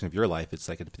accurate depiction of your life. It's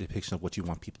like a depiction of what you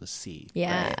want people to see.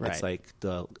 Yeah. Right. It's like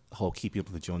the whole Keeping Up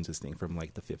with the Joneses thing from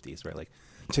like the 50s, right? Like,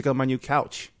 check out my new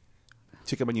couch.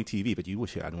 check out my new TV, but you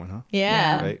wish you had one, huh?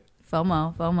 Yeah. Right.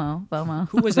 FOMO.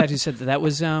 Who was that who said that? That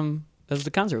was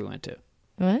the concert we went to.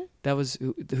 What? That was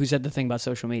who said the thing about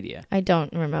social media. I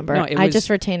don't remember. No, it I was- just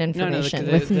retain no, information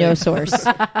the- with the- no source.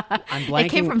 I'm blanking. It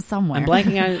came from somewhere. I'm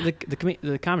blanking on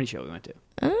the comedy show we went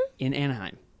to in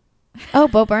Anaheim. Oh,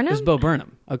 Bo It Burnham? was Bo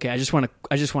Burnham. Okay, I just want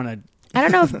to. I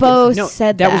don't know if Bo No,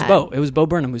 said that. that was Bo. It was Bo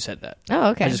Burnham who said that. Oh,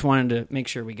 okay. I just wanted to make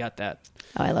sure we got that.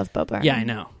 Oh, I love Bo Burnham. Yeah, I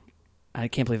know. I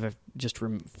can't believe I just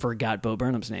forgot Bo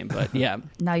Burnham's name, but yeah.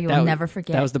 Now you That will was- never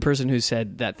forget. That was the person who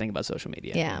said that thing about social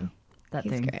media. Yeah. that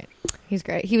He's thing. great. He's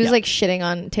great. He was Yeah. like shitting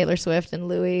on Taylor Swift and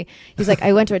Louis. He's like,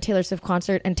 I went to a Taylor Swift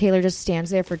concert and Taylor just stands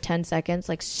there for 10 seconds,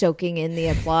 like soaking in the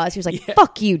applause. He was like,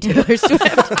 fuck you, Taylor Swift.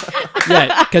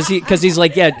 Yeah, because he's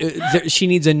like, she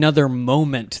needs another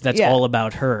moment that's Yeah. all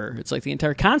about her. It's like the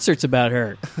entire concert's about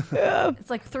her. It's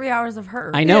like 3 hours of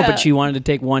her. I know, Yeah. but she wanted to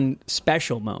take one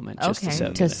special moment just to Okay.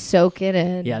 soak to it in. soak it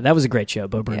in. Yeah, that was a great show.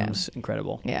 Bo Burnham's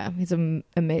incredible. Yeah, he's an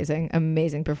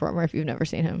amazing performer if you've never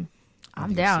seen him.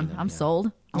 I'm down. I'm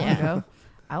sold. I want Yeah. to go.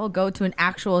 I will go to an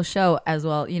actual show as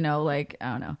well. You know, like,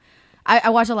 I don't know. I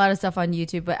watch a lot of stuff on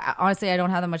YouTube, but honestly, I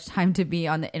don't have that much time to be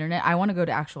on the internet. I want to go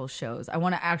to actual shows. I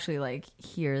want to actually like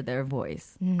hear their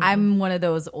voice. I'm one of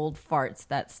those old farts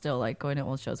that's still like going to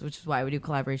old shows, which is why we do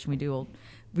collaboration. We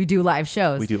do live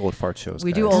shows. We do old fart shows.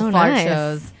 We guys. do old Oh, fart nice.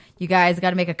 shows. You guys got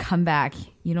to make a comeback.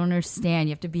 You don't understand.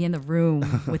 You have to be in the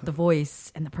room with the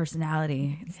voice and the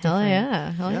personality. It's Hell different.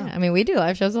 yeah. Hell yeah. I mean, we do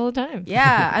live shows all the time.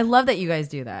 Yeah, I love that you guys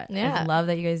do that. Yeah. I love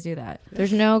that you guys do that.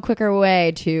 There's no quicker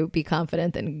way to be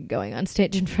confident than going on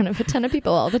stage in front of a ton of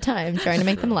people all the time, trying to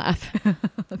make them laugh.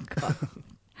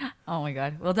 Oh my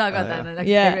god, we'll talk about that in the next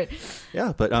Yeah. segment.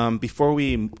 Yeah, but before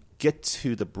we get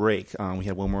to the break, we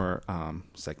have one more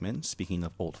segment. Speaking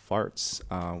of old farts,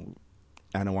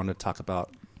 Anna wanted to talk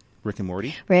about Rick and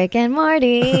Morty. Rick and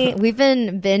Morty. We've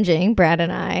been binging, Brad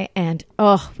and I, and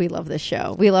we love this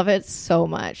show. We love it so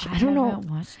much. I don't know.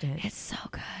 haven't watched it. It's so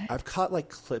good. I've caught like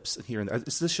clips here and there.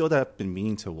 It's the show that I've been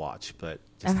meaning to watch, but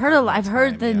just I've heard haven't had I've heard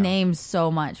time, the yeah. name so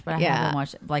much, but I Yeah. haven't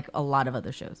watched like a lot of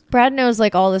other shows. Brad knows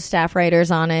like all the staff writers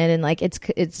on it and like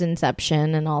it's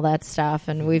Inception and all that stuff,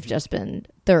 and we've just been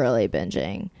thoroughly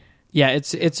binging. Yeah,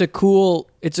 it's a cool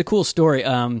story.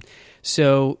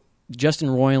 So Justin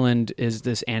Roiland is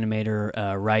this animator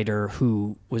writer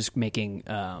who was making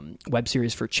web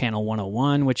series for Channel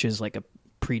 101, which is like a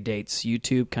predates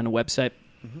YouTube kind of website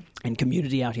and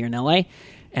community out here in LA.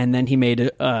 And then he made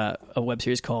a web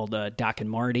series called Doc and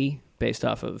Marty, based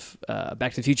off of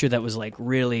Back to the Future, that was like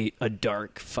really a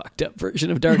dark, fucked up version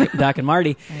of Doc and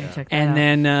Marty. Check that And out.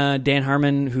 then Dan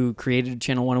Harmon, who created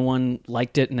Channel 101,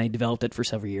 liked it, and they developed it for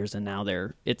several years. And now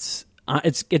it's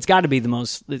got to be the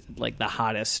most like the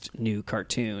hottest new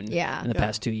cartoon in the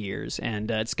past 2 years,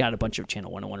 and it's got a bunch of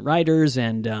Channel 101 writers,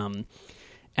 and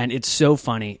it's so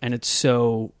funny, and it's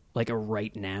so like a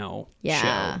right now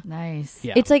show. Nice.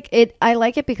 Yeah. It's like I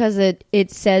like it because it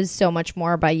says so much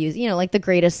more by using, like the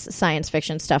greatest science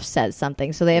fiction stuff says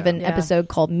something. So they have an episode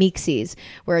called Meeksies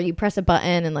where you press a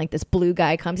button and like this blue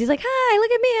guy comes. He's like, "Hi,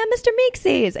 look at me, I'm Mr.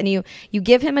 Meeksies." And you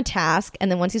give him a task, and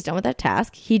then once he's done with that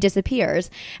task, he disappears.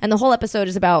 And the whole episode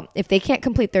is about if they can't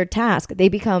complete their task, they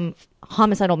become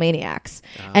homicidal maniacs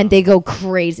and they go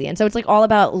crazy. And so it's like all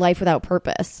about life without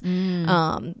purpose.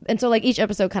 And so like each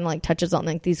episode kind of like touches on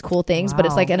like these cool things, but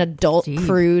it's Wow. like an adult Deep.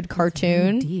 crude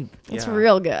cartoon. Deep. It's Yeah.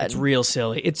 real good. It's real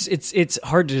silly. It's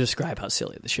hard to describe how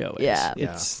silly the show is. Yeah.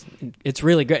 It's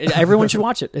really great. Everyone should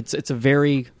watch it. It's a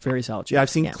very, very solid show. Yeah, I've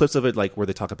seen clips of it like where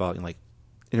they talk about like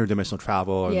interdimensional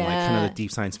travel and like kind Yeah. of the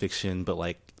deep science fiction, but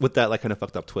like with that like kind of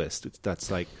fucked up twist. That's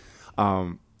like,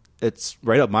 it's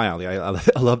right up my alley. I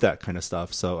love that kind of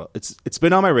stuff. So it's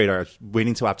been on my radar. I was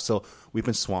waiting till after. So we've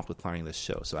been swamped with planning this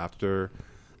show. So after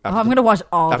I'm gonna watch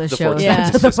all after the the shows. 14th, Yeah.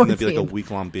 it's just going to be like a 14th.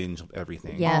 week-long binge of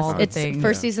everything. Yes, All the it's things.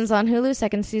 first season's on Hulu,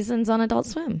 second season's on Adult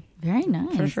Swim. Very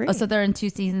nice. For free. Oh, so they're in 2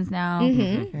 seasons now.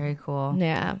 Very cool.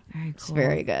 Yeah, Very it's cool.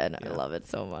 very good. I love it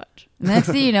so much. Next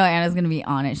thing you know, Anna's gonna be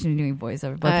on it. She's gonna be doing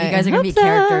voiceover. Both of I you guys are gonna be hope so.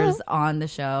 characters on the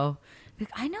show. Like,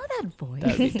 I know that voice.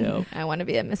 That'd be dope. I want to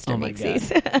be a Mr. Oh my Meeksies.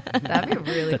 That'd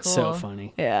be really That's cool. so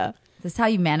funny. Yeah, This is how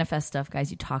you manifest stuff,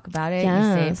 guys. You talk about it. You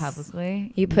say it Yes.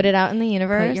 publicly. you put it out in the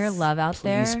universe. Put your love out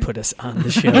Please there. put us on the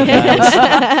show,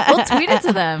 guys. We'll tweet it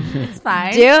to them. It's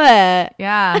fine. Do it.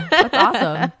 Yeah, that's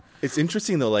awesome. It's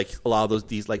interesting though. Like a lot of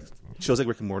these like shows like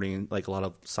Rick and Morty and like a lot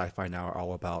of sci-fi now are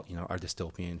all about our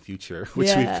dystopian future, which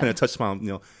we've Yeah. kind of touched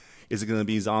on. Is it going to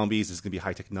be zombies? Is it going to be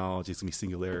high technology? Is it going to be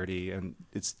singularity? And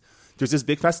there's this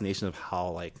big fascination of how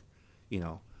like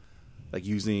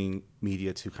using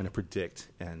media to kind of predict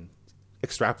and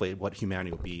extrapolate what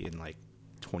humanity will be in like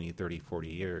 20, 30, 40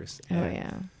 years. Oh And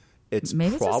yeah. it's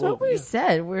Maybe it's just what probably we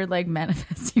said. We're like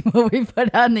manifesting what we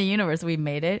put out in the universe. We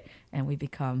made it, and we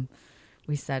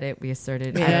said it, we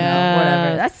asserted. I don't know,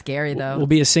 whatever. That's scary though. We'll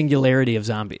be a singularity of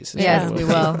zombies. Yes, we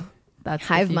will. That's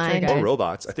Hive the future, mind. guys. or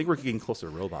robots. I think we're getting closer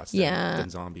to robots than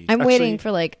zombies. I'm Actually, waiting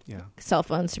for like yeah. cell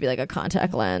phones to be like a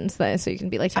contact lens, so you can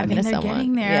be like I talking mean, to they're someone.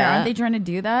 getting there. Yeah. Aren't they trying to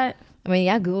do that? I mean,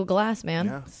 yeah, Google Glass, man.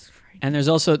 Yeah. And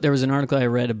there was an article I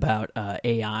read about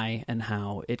AI and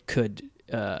how it could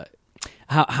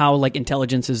how like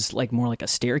intelligence is like more like a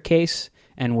staircase,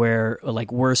 and where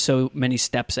like we're so many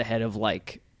steps ahead of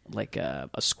like a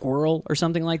squirrel or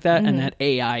something like that, and that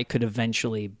AI could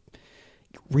eventually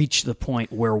reach the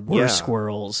point where we're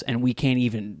squirrels and we can't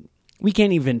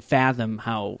even fathom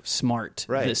how smart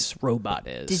this robot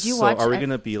is. Did you So watch? are we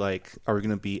gonna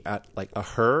be at like a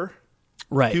her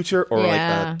right? future or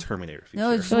Yeah. like a Terminator future?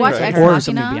 No, did you watch Right. Ex Or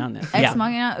something Machina? beyond that. Ex Yeah.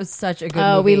 Machina was such a good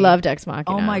Oh, movie. we loved Ex Machina.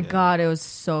 Oh my god, it was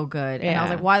so good. And I was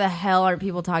Yeah. like, why the hell aren't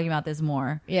people talking about this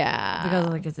more? Yeah. Because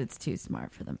like it's too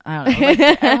smart for them. I don't know.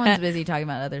 Like, everyone's busy talking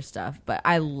about other stuff, but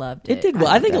I loved it. It did well.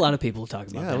 I think a loved lot of people talk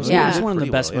about Yeah, that. it was- Yeah. It's one of the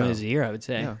pretty best well, yeah. movies of the year, I would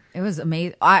say. Yeah. it was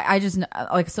amazing. I just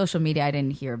like social media. I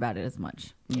didn't hear about it as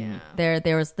much. Yeah.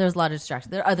 There was a lot of distractions.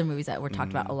 There are other movies that were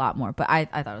talked about a lot more, but I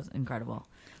thought it was incredible.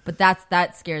 But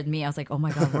that scared me. I was like, oh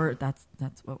my god, that's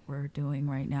what we're doing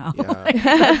right now. Yeah. Like,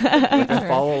 I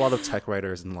follow a lot of tech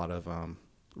writers and a lot of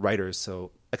writers,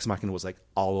 so Ex Machina was like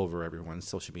all over everyone's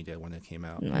social media when it came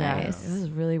out. Yeah, Nice. this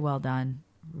is really well done.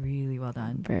 Really well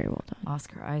done. Very well done.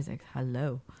 Oscar Isaac,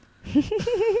 hello.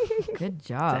 Good A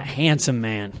job. handsome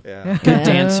man. Yeah. Good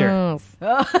dancer.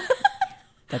 Yes.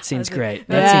 That scene's great.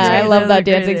 Yeah, That scene's I great. love that was a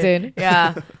great dancing idea. scene.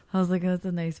 Yeah. I was like, that's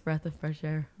a nice breath of fresh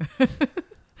air. But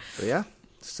yeah,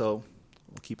 so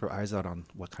we'll keep our eyes out on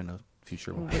what kind of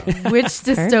future we'll have. Which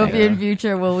dystopian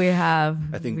future will we have?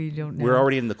 I think we don't know. we're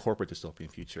already in the corporate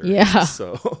dystopian future. Yeah.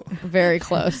 So, Very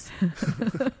close.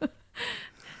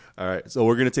 all right. So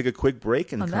we're gonna take a quick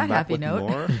break and On come that back happy with note.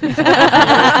 more.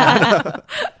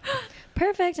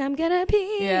 Perfect. I'm gonna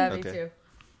pee. Yeah, me Okay. too.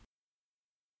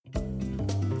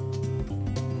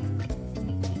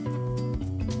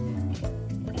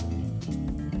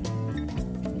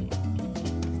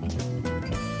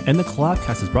 And the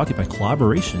Collabcast is brought to you by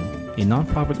Collaboration, a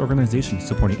nonprofit organization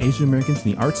supporting Asian Americans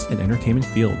in the arts and entertainment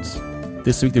fields.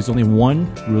 This week, there's only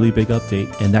one really big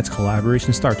update, and that's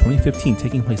Collaboration Star 2015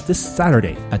 taking place this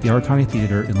Saturday at the Aratani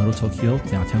Theater in Little Tokyo,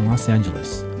 downtown Los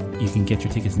Angeles. You can get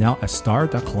your tickets now at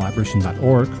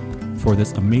star.collaboration.org for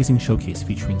this amazing showcase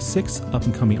featuring 6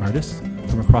 up-and-coming artists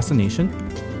from across the nation: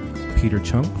 Peter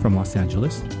Chung from Los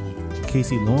Angeles,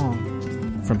 Casey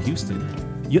Long from Houston,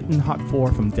 Yuten Hot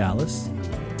 4 from Dallas,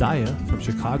 Daya from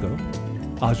Chicago,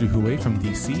 Aju Hue from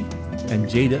DC, and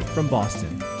Jada from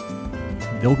Boston.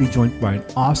 They'll be joined by an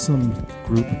awesome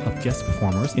group of guest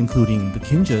performers, including the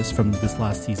Kinjas from this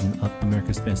last season of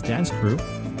America's Best Dance Crew,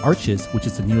 Arches, which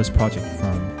is the newest project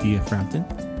from Dia Frampton,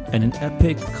 and an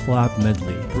epic collab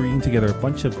medley bringing together a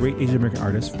bunch of great Asian American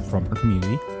artists from her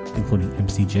community, including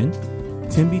MC Jin,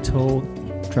 Timby Told,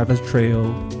 Travis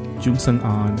Trejo, Jung Sun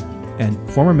An, and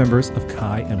former members of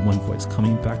Kai and One Voice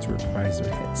coming back to reprise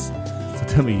their hits. So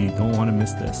tell me, you don't want to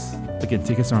miss this. Again,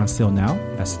 tickets are on sale now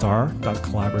at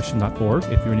star.collaboration.org.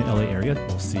 If you're in the LA area,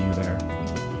 we'll see you there.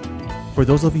 For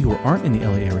those of you who aren't in the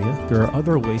LA area, there are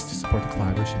other ways to support the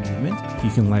collaboration movement.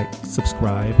 You can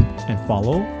subscribe, and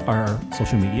follow our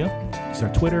social media. Which is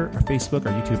our Twitter, our Facebook,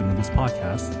 our YouTube, and this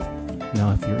podcast.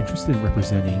 Now, if you're interested in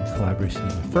representing collaboration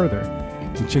even further,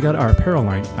 you can check out our apparel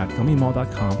line at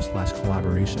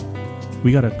gummymall.com/collaboration.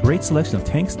 We got a great selection of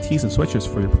tanks, tees, and sweatshirts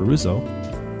for your perusal.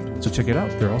 So check it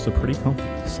out. They're also pretty comfy.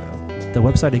 So the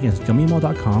website again is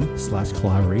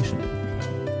gummymall.com/collaboration.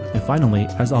 And finally,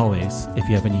 as always, if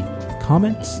you have any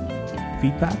comments,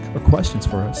 feedback, or questions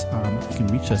for us, you can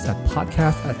reach us at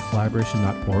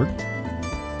podcast@collaboration.org.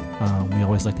 We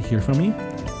always like to hear from you,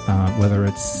 whether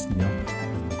it's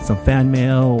some fan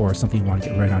mail or something you want to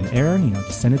get right on air.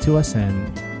 Just send it to us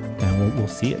and we'll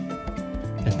see it.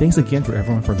 And thanks again for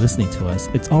everyone for listening to us.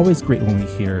 It's always great when we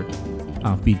hear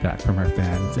feedback from our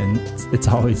fans, and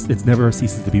it's never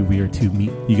ceases to be weird to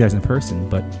meet you guys in person.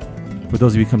 But for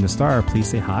those of you who come to Star, please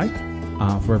say hi.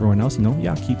 For everyone else,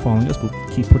 keep following us. We'll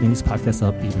keep putting these podcasts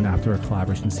up even after our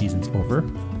collaboration season's over.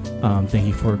 Thank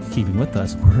you for keeping with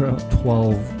us. We're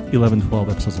 12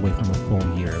 episodes away from a full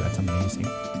year. That's amazing.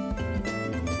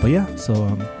 But yeah,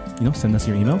 so send us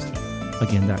your emails.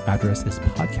 Again, that address is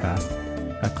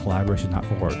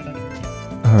podcast@collaboration.org.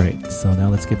 All right, so now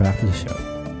let's get back to the show.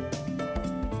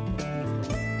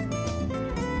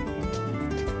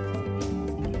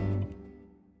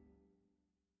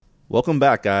 Welcome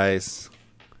back, guys.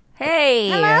 Hey.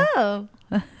 Hello.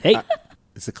 Hey,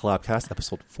 This is Collabcast,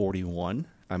 episode 41.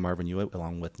 I'm Marvin Hewitt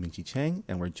along with Minji Chang,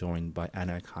 and we're joined by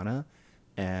Anna Akana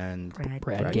and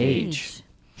Brad Gage.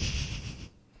 Thanks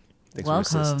for your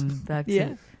assist. Welcome back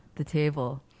to the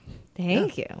table.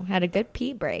 Thank you. Had a good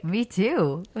pee break. Me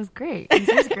too. It was great. This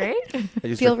was great. I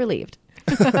just Feel drink, relieved.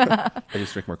 I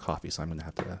just drink more coffee, so I'm going to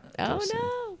have to Oh go soon.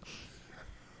 no.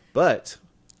 But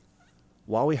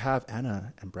while we have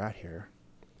Anna and Brad here,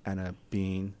 Anna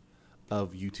being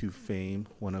of YouTube fame,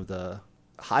 one of the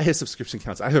highest subscription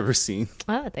counts I've ever seen.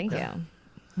 Oh, thank you. I'm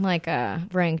like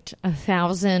ranked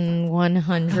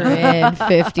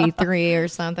 1,153 or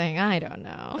something. I don't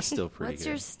know. That's still pretty What's good.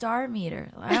 your star meter?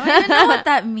 I don't even know what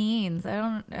that means. I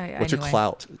don't. What's your anyway.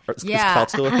 clout? Is Yeah. clout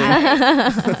still a thing?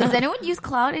 Does anyone use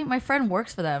Cloud? My friend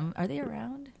works for them. Are they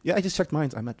around? Yeah, I just checked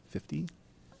mine. I'm at 50.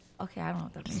 Okay, I don't know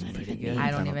what that means. pretty good. I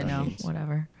don't I don't even know what know. that means.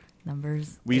 Whatever.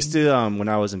 Numbers. We used to, when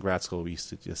I was in grad school, we used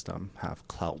to just have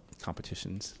clout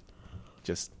competitions.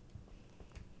 Just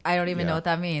I don't even Yeah. know what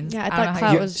that means. Yeah, I don't thought know how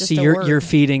clout you- was just See, a you're word.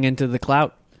 feeding into the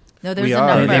clout. No, there's We a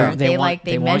are. number. They want-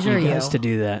 They want measure you you guys to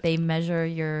do that. They measure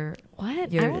your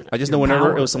What? Your- I just Your know whenever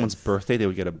power it was someone's was- birthday, they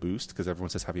would get a boost because everyone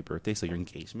says happy birthday, so your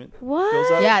engagement What?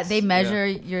 goes up. Yeah, they measure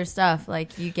your stuff.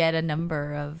 Like you get a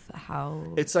number of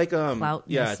how. It's like Cloutness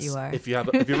yeah, it's, you are. if you have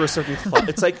a certain clout,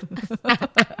 it's like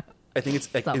I think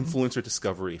it's like Some. influencer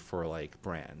discovery for like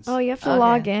brands. Oh, you have to Okay.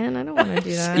 log in? I don't want to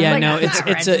do that. Yeah, like no, not it's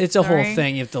a whole registering.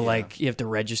 thing. You have to you have to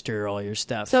register all your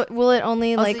stuff. So will it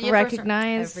only Oh, so like you have to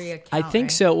recognize? every I account, think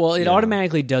right? so. Well, it Yeah.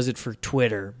 automatically does it for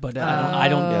Twitter, but I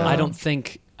Yeah. don't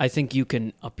think. I think you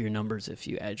can up your numbers if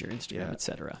you add your Instagram, Yeah.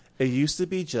 etc. It used to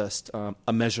be just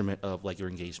a measurement of like your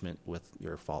engagement with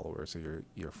your followers or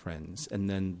your friends, and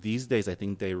then these days I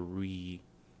think they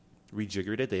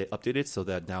rejiggered it. They updated it so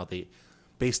that now they,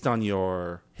 based on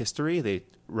your history, they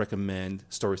recommend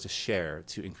stories to share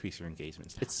to increase your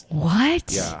engagement. It's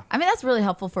What? yeah. I mean, that's really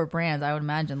helpful for brands. I would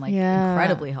imagine, like Yeah.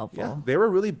 incredibly helpful. Yeah, they were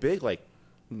really big like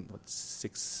what,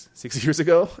 six years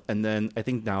ago, and then I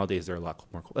think nowadays they're a lot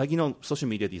more like social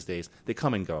media these days they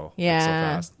come and go like, so Yeah.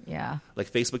 fast. Yeah.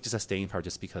 Like Facebook just has staying power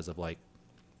just because of like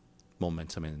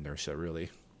momentum and inertia. Really,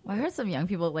 Well, I heard some young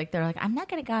people they're like, I'm not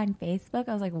gonna go on Facebook.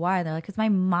 I was like, why? They're like, because my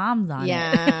mom's on it.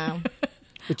 Yeah.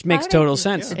 Which makes would total I-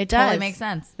 sense. It Totally does. makes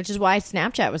sense. Which is why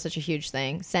Snapchat was such a huge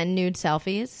thing. Send nude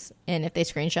selfies, and if they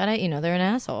screenshot it, they're an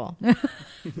asshole.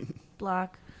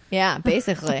 Block. Yeah,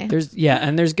 basically.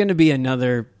 There's going to be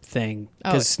another thing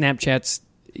Oh. because Snapchat's,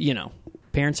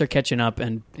 parents are catching up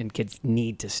and kids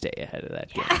need to stay ahead of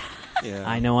that game. yeah.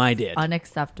 I know I did.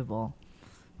 Unacceptable.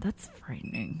 That's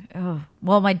frightening. Oh.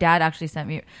 Well, my dad actually sent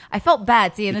me. I felt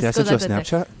bad. See, and Your this dad goes sent you a like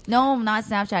the thing. Snapchat? No, not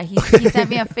Snapchat. He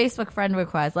sent me a Facebook friend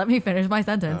request. Let me finish my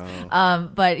sentence.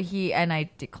 But I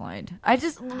declined. I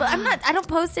don't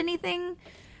post anything.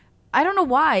 I don't know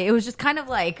why. It was just kind of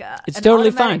like It's an totally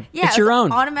automatic- fine. Yeah, It's it was your an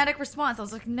own. automatic response. I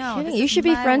was like, no. Kidding. this You is should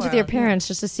be my friends with your world. parents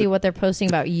just to see what they're posting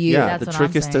about you. Yeah, That's the what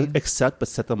trick I'm is to saying. accept but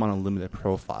set them on a limited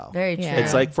profile. Very true. Yeah.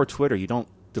 It's like for Twitter, you don't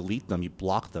delete them, you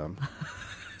block them,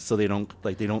 so they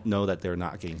don't know that they're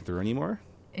not getting through anymore.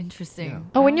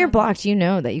 Interesting. Oh, when you're blocked, you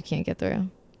know that you can't get through.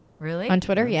 Really? On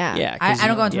Twitter, yeah. Yeah, I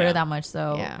don't go on Twitter yeah. that much,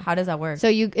 so Yeah. how does that work? So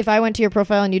if I went to your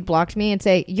profile and you'd blocked me, it'd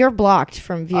say, you're blocked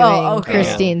from viewing okay.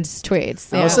 Christine's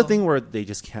tweets. Now, what's Yeah. the thing where they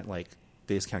just can't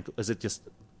is it just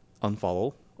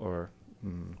unfollow or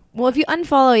Well, if you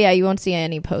unfollow, you won't see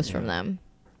any posts from them.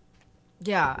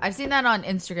 Yeah, I've seen that on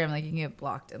Instagram. Like you can get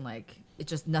blocked and it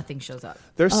just nothing shows up.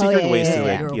 there's Oh, secret yeah, ways yeah, to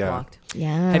yeah. it. You're Yeah. blocked.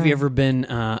 Yeah. Have you ever been?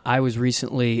 I was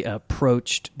recently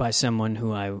approached by someone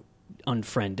who I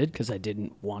unfriended because I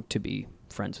didn't want to be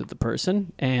friends with the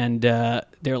person, and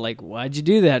they're like, "Why'd you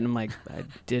do that?" And I'm like,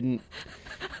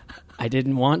 "I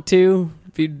didn't want to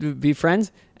be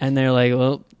friends." And they're like,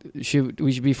 "Well, we should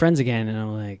be friends again?" And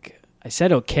I'm like, "I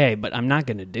said okay, but I'm not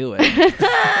going to do it."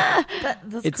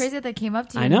 That's It's- crazy that they came up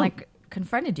to you I and know.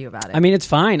 confronted you about it. I mean, it's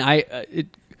fine.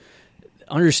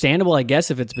 Understandable, I guess,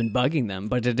 if it's been bugging them,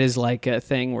 but it is like a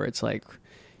thing where it's like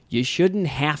you shouldn't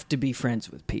have to be friends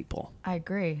with people I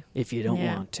agree. if you don't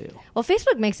Yeah. want to. Well,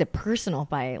 Facebook makes it personal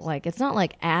by it's not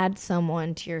like add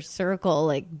someone to your circle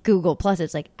like Google Plus.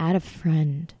 It's like add a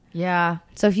friend. Yeah.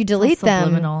 So if you delete them,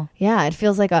 subliminal. yeah, it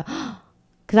feels like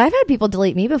because I've had people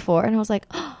delete me before, and I was like,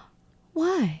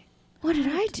 why? What did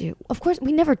I do? Of course,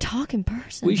 we never talk in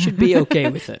person. We should be okay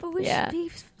with it. But we Yeah. should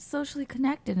be socially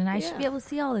connected, and I should be able to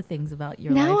see all the things about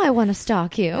your now life. I want to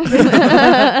stalk you.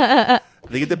 I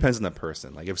think it depends on that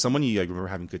person. Like if someone you remember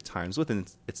having good times with,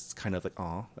 and it's kind of like,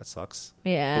 oh, that sucks.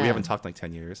 Yeah. But we haven't talked in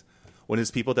 10 years. When it's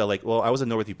people that well, I was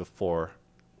annoyed with you before,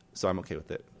 So I'm okay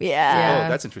with it. Yeah. Oh,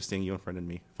 that's interesting. You unfriended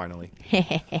me, finally.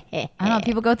 I don't know.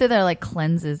 People go through their like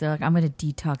cleanses. They're like, I'm going to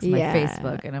detox my Yeah.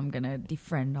 Facebook and I'm going to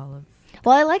defriend all of.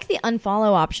 Well, I like the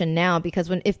unfollow option now because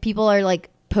if people are like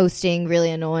posting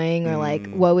really annoying or like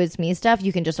woe is me stuff,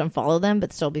 you can just unfollow them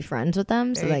but still be friends with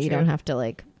them so Very that you true. don't have to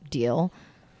like deal.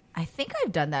 I think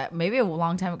I've done that maybe a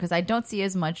long time because I don't see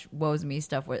as much woes me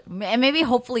stuff with, and maybe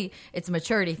hopefully it's a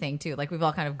maturity thing too. Like we've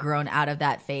all kind of grown out of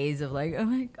that phase of like, oh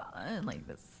my god, like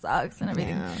this sucks and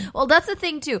everything. Yeah. Well, that's the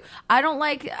thing too. I don't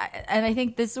like, and I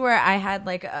think this is where I had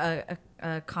like a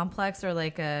complex or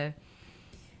like I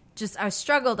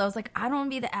struggled. I was like, I don't want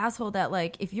to be the asshole that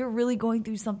like if you're really going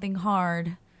through something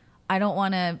hard, I don't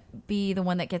want to be the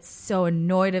one that gets so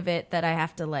annoyed of it that I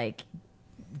have to like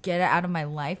get it out of my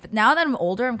life. But now that I'm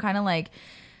older, I'm kind of like,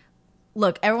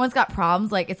 look, everyone's got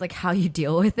problems. Like, it's like how you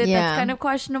deal with it Yeah. that's kind of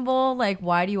questionable. Like,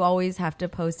 why do you always have to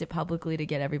post it publicly to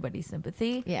get everybody's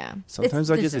sympathy? Yeah. Sometimes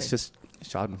It's it's just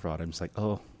schadenfreude. I'm just like,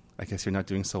 oh, I guess you're not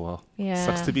doing so well. Yeah.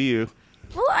 Sucks to be you.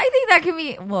 Well, I think that can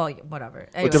be, well, whatever.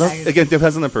 But Anyway, again,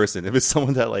 depends on the person. If it's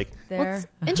someone that like, Well, there. it's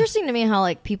interesting to me how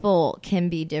like people can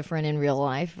be different in real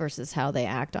life versus how they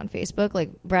act on Facebook. Like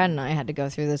Brad and I had to go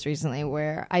through this recently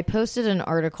where I posted an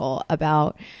article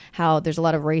about how there's a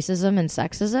lot of racism and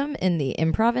sexism in the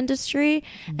improv industry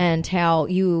and how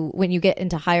when you get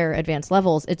into higher advanced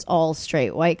levels, it's all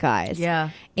straight white guys.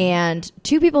 Yeah. And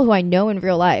two people who I know in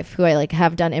real life who I like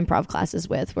have done improv classes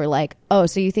with were like, oh,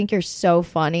 so you think you're so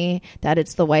funny that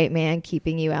it's the white man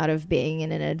keeping you out of being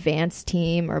in an advanced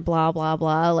team or blah, blah,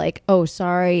 blah. Like, oh,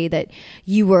 sorry that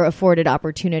you were afforded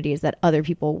opportunities that other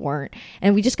people weren't.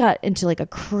 And we just got into like a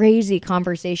crazy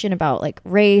conversation about like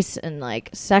race and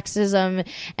like sexism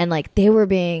and like they were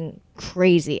being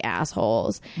crazy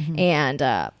assholes. And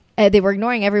they were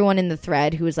ignoring everyone in the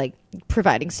thread who was like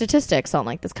providing statistics on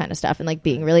like this kind of stuff and like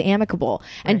being really amicable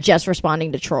and just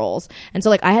responding to trolls. And so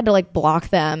like I had to like block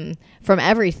them from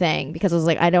everything because I was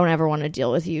like, I don't ever want to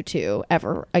deal with you two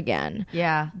ever again.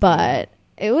 Yeah. But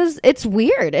it's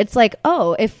weird. It's like,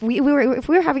 oh, if we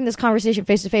were having this conversation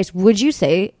face to face, would you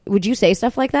say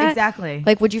stuff like that? Exactly.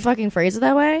 Like, would you fucking phrase it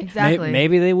that way? Exactly.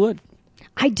 Maybe they would.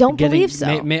 I don't believe so.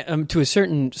 To a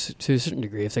certain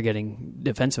degree, if they're getting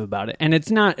defensive about it, and it's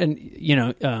not, and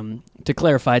to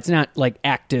clarify, it's not like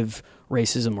active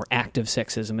racism or active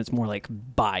sexism. It's more like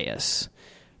bias,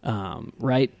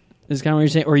 right? Is kind of what you're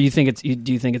saying, or do you think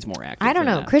it's more active? I don't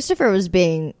than know. that? Christopher was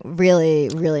being really,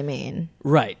 really mean.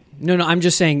 Right? No. I'm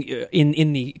just saying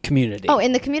in the community. Oh,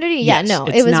 in the community? Yes, Yeah, no.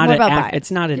 it's It was not more an about ac- bias.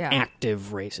 It's not an Yeah. active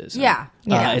racism. Yeah.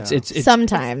 Yeah. It's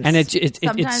Sometimes. and it's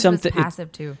Sometimes it's something it's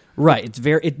passive too. Right. It's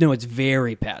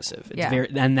very passive. It's Yeah.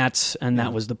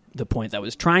 that was the point that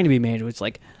was trying to be made. It's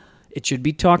like it should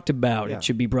be talked about. Yeah. It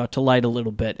should be brought to light a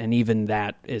little bit, and even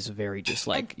that is very just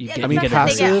like you Yeah, get. the you fact get that a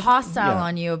they big- get passive, hostile yeah.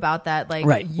 on you about that, like,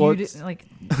 Right. you Well, like,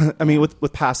 I mean,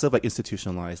 with passive, like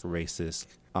institutionalized racist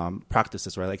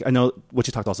practices, right? Like I know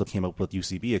Wichita also came up with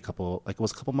UCB a couple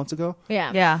months ago,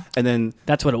 Yeah. yeah. and then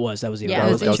That's what it was. That was the Yeah, that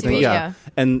it was, was that was the thing, UCB, yeah.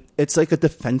 And it's like a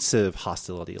defensive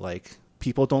hostility. Like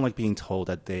people don't like being told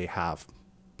that they have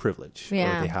privilege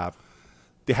Yeah. or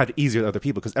they had it easier than other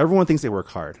people because everyone thinks they work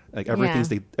hard. Like everyone Yeah.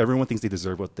 thinks they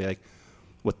deserve what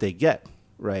they get,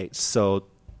 right? So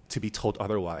to be told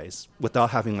otherwise without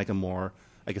having like a more,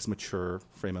 I guess, mature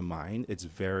frame of mind, it's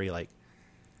very like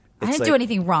I it's didn't do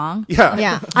anything wrong. Yeah,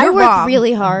 Yeah. I You're work wrong.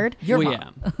 really hard. You're well,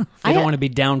 wrong. yeah. They I- don't want to be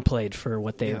downplayed for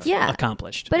what they've Yeah.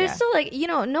 accomplished. But Yeah. it's still like,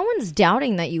 no one's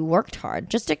doubting that you worked hard.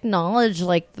 Just acknowledge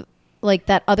like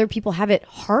that other people have it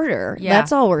harder. Yeah.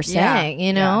 That's all we're Yeah. saying,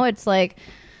 Yeah. It's like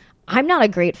I'm not a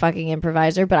great fucking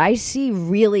improviser, but I see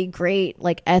really great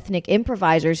like ethnic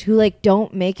improvisers who like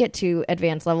don't make it to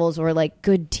advanced levels or like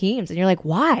good teams, and you're like,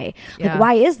 why? Yeah. Like,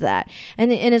 why is that?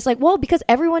 And it's like, well, because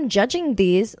everyone judging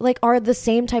these like are the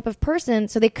same type of person,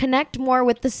 so they connect more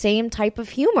with the same type of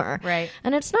humor, Right.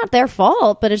 And it's not their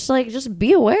fault, but it's like just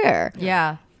be aware.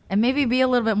 Yeah. And maybe be a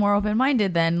little bit more open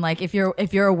minded then, like if you're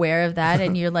aware of that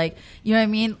and you're like, you know what I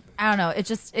mean? I don't know.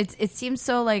 It seems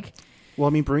so like, Well,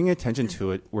 I mean, bringing attention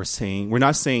to it, we're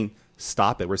not saying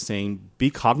stop it. We're saying be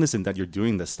cognizant that you're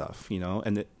doing this stuff,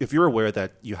 And if you're aware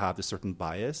that you have a certain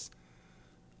bias,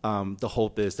 the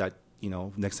hope is that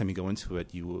next time you go into it,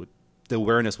 the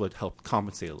awareness would help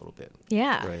compensate a little bit.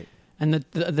 Yeah. Right. And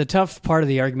the tough part of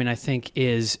the argument, I think,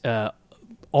 is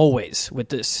always with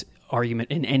this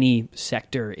argument in any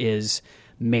sector is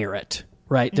merit,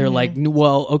 right? They're like,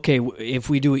 well, okay, if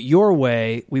we do it your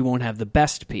way, we won't have the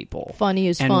best people. Funny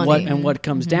is and funny. What it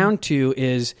comes down to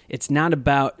is it's not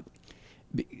about.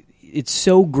 It's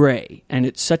so gray and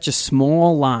it's such a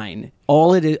small line.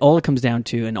 All it comes down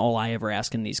to, and all I ever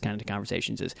ask in these kind of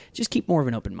conversations is just keep more of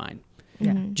an open mind.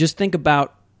 Yeah. Just think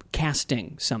about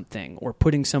casting something or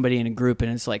putting somebody in a group,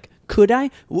 and it's like,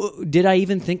 did I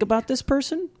even think about this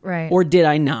person? Right. Or did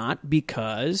I not,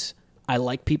 because I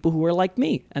like people who are like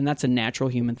me, and that's a natural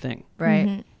human thing.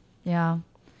 Right. Yeah.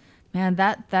 Man,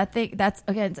 that thing, that's,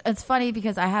 okay, it's funny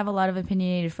because I have a lot of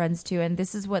opinionated friends too, and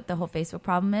this is what the whole Facebook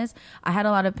problem is. I had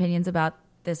a lot of opinions about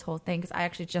this whole thing because I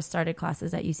actually just started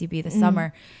classes at UCB this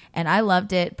summer, and I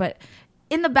loved it, but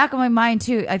in the back of my mind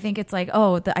too, I think it's like,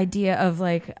 oh, the idea of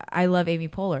like, I love Amy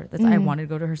Poehler. I wanted to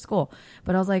go to her school,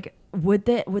 but I was like, would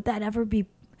that ever be?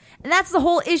 And that's the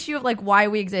whole issue of like why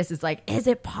we exist. It's like, is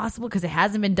it possible? Because it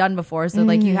hasn't been done before. So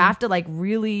like you have to like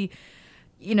really,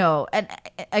 you know, and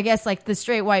I guess like the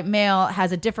straight white male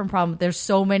has a different problem. There's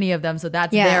so many of them, so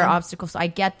that's their obstacle. So I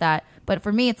get that, but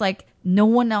for me, it's like no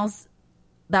one else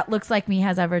that looks like me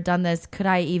has ever done this. Could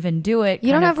I even do it?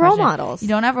 You don't have role models. You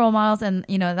don't have role models, and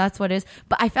you know that's what it is.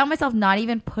 But I found myself not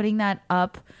even putting that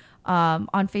up on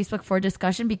Facebook for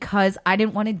discussion because I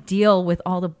didn't want to deal with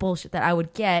all the bullshit that I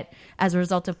would get as a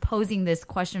result of posing this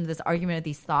question, this argument, of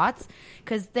these thoughts.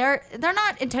 Because they're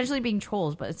not intentionally being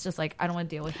trolls, but it's just like I don't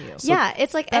want to deal with you. Yeah,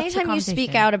 it's like that's the anytime you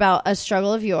speak conversation. out about a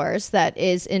struggle of yours that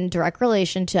is in direct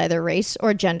relation to either race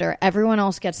or gender, everyone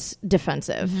else gets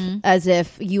defensive as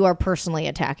if you are personally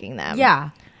attacking them. Yeah.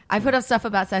 I put up stuff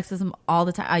about sexism all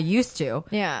the time. I used to.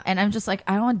 Yeah. And I'm just like,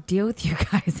 I don't want to deal with you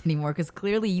guys anymore because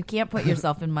clearly you can't put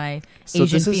yourself in my So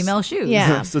Asian this is- female shoes.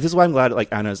 Yeah. So this is why I'm glad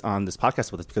like Anna's on this podcast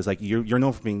with us, because like you're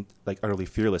known for being like utterly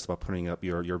fearless about putting up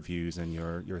your views and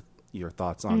your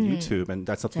thoughts on YouTube, and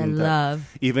that's something that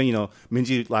love. even, you know,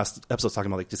 Minji last episode was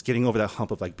talking about like just getting over that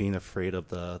hump of like being afraid of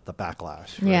the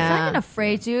backlash. Right? Yeah. I'm not even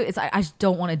afraid to. It's I just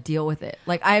don't want to deal with it.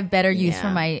 Like I have better use for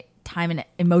Yeah. my time and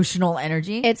emotional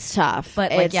energy. It's tough.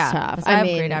 but like it's yeah, tough. 'cause I have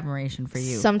great admiration for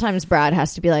you. Sometimes Brad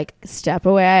has to be like, step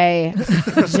away.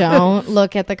 Don't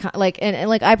look at the like, and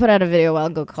like I put out a video a while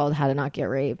ago called "How to Not Get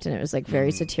Raped," and it was like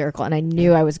very satirical, and I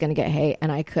knew I was going to get hate,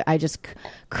 and I just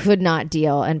could not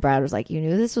deal. And Brad was like, "You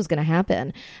knew this was going to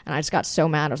happen," and I just got so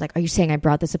mad. I was like, "Are you saying I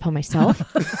brought this upon myself?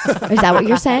 Is that what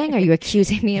you're saying? Are you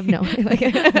accusing me of knowing?"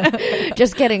 Like,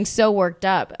 just getting so worked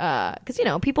up because you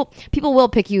know people will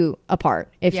pick you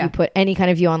apart if you put any kind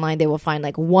of view online. They will find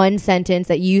like one sentence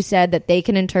that you said that they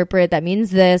can interpret that means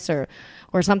this or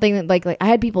something that like I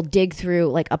had people dig through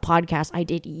like a podcast I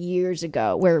did years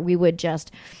ago where we would just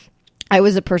I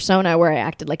was a persona where I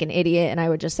acted like an idiot and I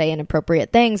would just say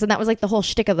inappropriate things. And that was like the whole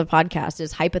shtick of the podcast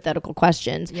is hypothetical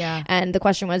questions. Yeah. And the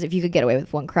question was, if you could get away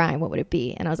with one crime, what would it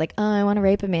be? And I was like, oh, I want to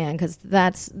rape a man because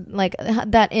that's like,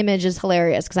 that image is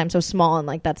hilarious because I'm so small and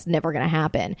like that's never going to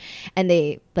happen. And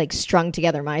they like strung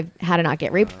together my How to Not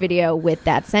Get Raped video with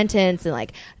that sentence and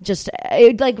like just,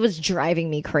 it like was driving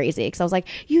me crazy because I was like,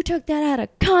 you took that out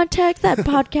of context. That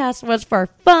podcast was for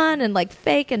fun and like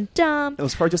fake and dumb. It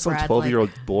was probably just some Brad's 12-year-old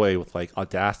boy with like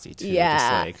audacity too.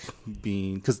 Yeah. Just like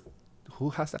being, because who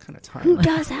has that kind of time? Who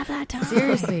does have that time?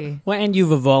 Seriously. Well, and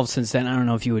you've evolved since then. I don't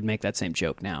know if you would make that same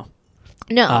joke now.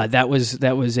 No, That was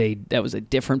a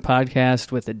different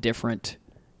podcast with a different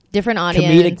different audience,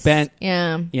 comedic bent.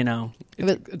 Yeah. You know,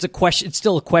 it's a question. It's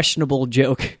still a questionable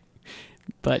joke,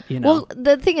 but you know. Well,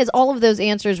 the thing is, all of those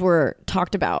answers were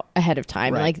talked about ahead of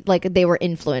time. Right. Like they were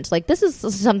influenced. Like, this is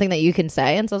something that you can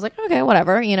say. And so I was like, okay,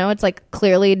 whatever. You know, it's like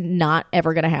clearly not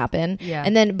ever going to happen. Yeah.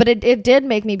 And then, but it did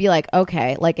make me be like,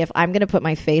 okay, like if I'm going to put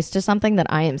my face to something that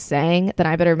I am saying, then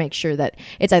I better make sure that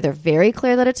it's either very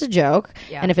clear that it's a joke.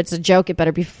 Yeah. And if it's a joke, it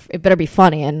better be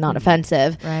funny and not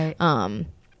offensive. Right.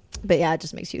 But yeah, it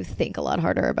just makes you think a lot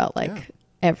harder about like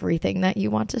everything that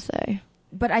you want to say.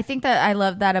 But I think that I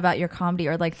love that about your comedy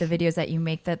or like the videos that you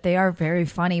make, that they are very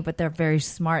funny, but they're very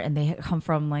smart and they come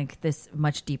from like this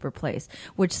much deeper place,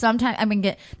 which sometimes, I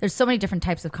mean, there's so many different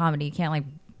types of comedy. You can't like,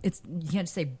 you can't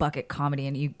just say bucket comedy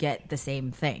and you get the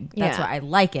same thing. That's Yeah. why I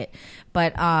like it.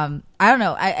 But I don't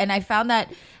know. I found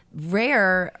that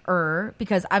rarer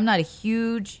because I'm not a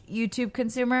huge YouTube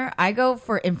consumer. I go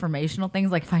for informational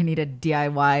things, like if I need a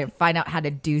DIY, find out how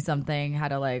to do something, how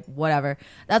to like whatever.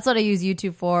 That's what I use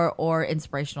YouTube for, or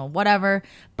inspirational, whatever.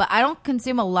 But I don't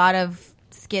consume a lot of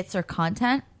skits or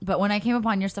content. But when I came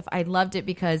upon your stuff, I loved it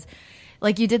because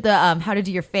like you did the how to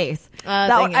do your face.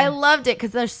 Thank you. I loved it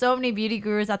because there's so many beauty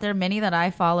gurus out there, many that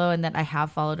I follow and that I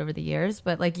have followed over the years.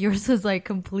 But like yours was like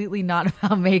completely not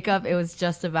about makeup. It was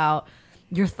just about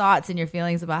your thoughts and your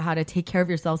feelings about how to take care of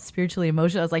yourself spiritually,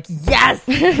 emotionally. I was like, yes,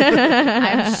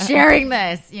 I'm sharing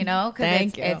this, you know,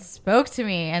 Thank because you. it spoke to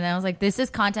me. And I was like, this is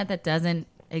content that doesn't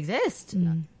exist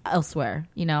elsewhere,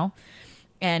 you know?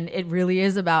 And it really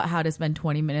is about how to spend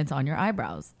 20 minutes on your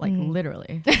eyebrows, like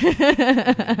literally.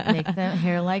 Make the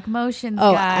hair-like motions,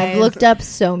 Oh, guys. I've looked up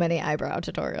so many eyebrow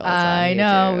tutorials. I on know.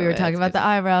 YouTube. We were talking about the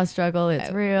eyebrow struggle. It's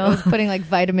I real. was putting like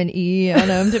vitamin E on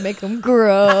them to make them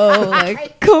grow.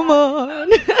 Like, come on.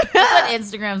 That's what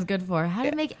Instagram's good for. How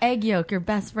to make egg yolk your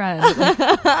best friend. Oh,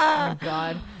 my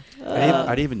God. I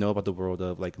didn't even know about the world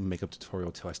of like makeup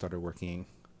tutorial till I started working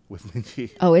with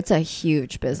Minji. Oh, it's a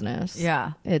huge business.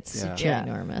 Yeah. It's Yeah.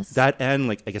 ginormous. That and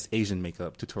like I guess Asian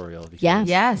makeup tutorial. because- Yeah.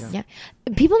 Yes. Yeah.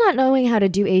 People not knowing how to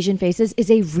do Asian faces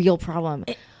is a real problem.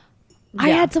 I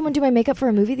Yeah. had someone do my makeup for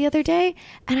a movie the other day,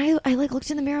 and I like looked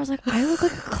in the mirror. I was like, I look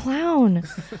like a clown.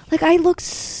 Like, I look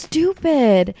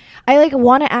stupid. I like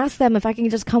want to ask them if I can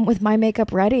just come with my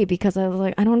makeup ready, because I was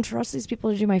like, I don't trust these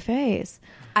people to do my face.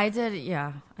 I did,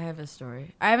 yeah. I have a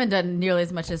story. I haven't done nearly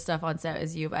as much of stuff on set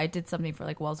as you, but I did something for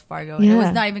like Wells Fargo. And it was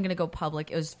Yeah. not even going to go public.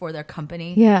 It was for their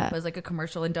company. Yeah. It was like a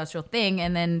commercial industrial thing.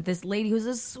 And then this lady who's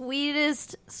the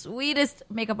sweetest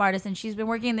makeup artist, and she's been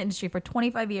working in the industry for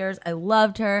 25 years. I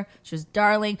loved her. She was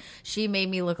darling. She made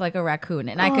me look like a raccoon.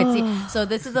 And I could see. So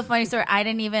this is a funny story. I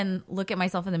didn't even look at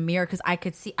myself in the mirror because I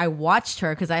could see. I watched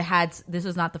her because this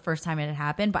was not the first time it had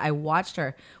happened, but I watched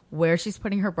her where she's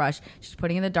putting her brush. She's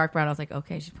putting in the dark brown. I was like,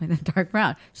 okay, she's putting the dark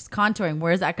brown. She's contouring.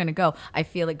 Where is that going to go? I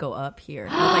feel it go up here.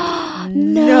 And I was like,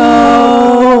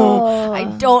 no, I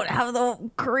don't have the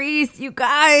crease, you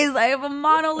guys. I have a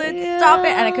monolith. Stop it.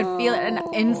 And I could feel it. And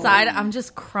inside, I'm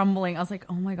just crumbling. I was like,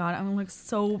 oh my God, I'm going to look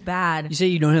so bad. You say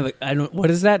you don't have what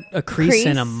is that? A crease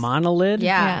and a Crease? monolid?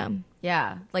 Yeah. Yeah.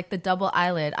 Yeah, like the double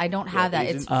eyelid. I don't have that.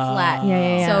 Asian- It's flat.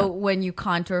 Yeah. So when you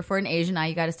contour for an Asian eye,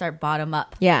 you got to start bottom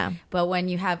up. Yeah. But when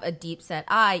you have a deep set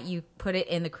eye, you put it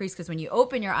in the crease because when you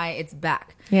open your eye, it's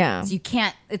back. Yeah. So you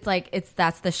can't. It's like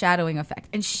that's the shadowing effect.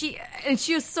 And she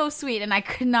was so sweet, and I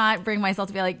could not bring myself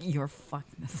to be like, you're fucking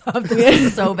this up. This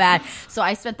is so bad. So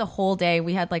I spent the whole day.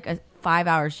 We had like a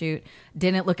 5-hour shoot.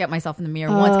 Didn't look at myself in the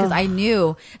mirror once because I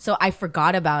knew. So I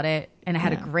forgot about it. And I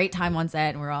had a great time on set,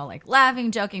 and we were all like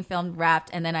laughing, joking, filmed, wrapped,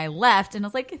 and then I left, and I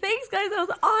was like, "Thanks, guys, that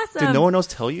was awesome." Did no one else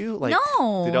tell you? Like,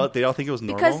 No. They all think it was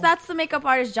normal. because that's the makeup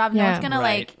artist's job. No Yeah. one's gonna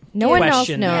Right. like. No one else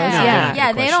Question knows. that. Yeah, No, Yeah. they're not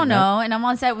gonna they question don't that. know, and I'm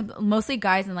on set with mostly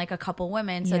guys and like a couple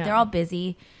women, so Yeah. they're all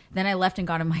busy. Then I left and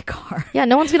got in my car. Yeah,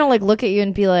 no one's gonna like look at you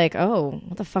and be like, "Oh,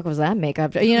 what the fuck was that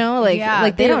makeup?" You know, like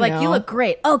they they're don't like, know. "You look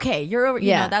great." Okay, you're over. You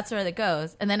Yeah. know, that's where it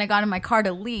goes. And then I got in my car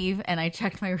to leave, and I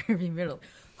checked my rearview mirror.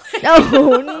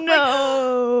 Oh no!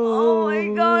 Oh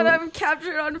my God, I'm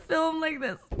captured on film like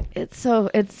this.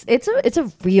 It's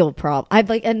a real problem. I've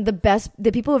like, and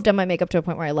the people who've done my makeup to a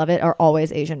point where I love it are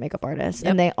always Asian makeup artists,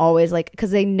 and they always like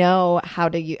because they know how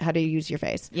to use your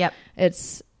face. Yep.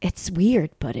 It's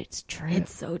weird, but it's true.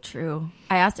 It's so true.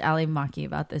 I asked Ali Maki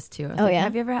about this too. I was Oh, like, yeah?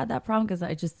 have you ever had that problem? Because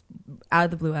I just out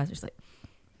of the blue, I was just like,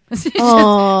 she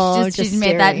just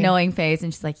made that staring. knowing face,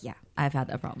 and she's like, yeah, I've had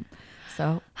that problem.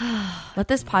 So let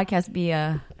this podcast be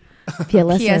a Be a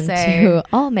lesson PSA. to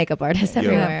all makeup artists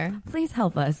everywhere. please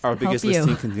help us. our help biggest you.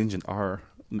 listening contingent are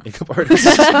makeup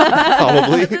artists,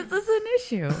 probably. This is an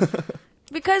issue.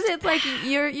 Because it's like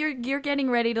you're getting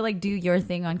ready to like do your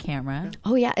thing on camera.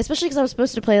 Oh yeah, especially because I was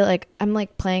supposed to play like I'm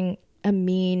like playing a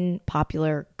mean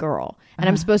popular girl, and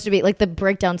I'm supposed to be like the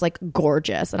breakdown's like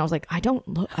gorgeous, and I was like, I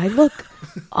look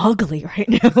ugly right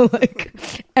now.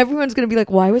 Like everyone's gonna be like,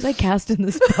 why was I cast in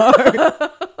this part?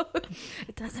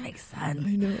 It doesn't make sense.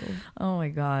 I know. Oh my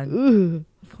God. Ooh.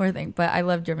 Poor thing. But I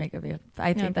loved your makeup video.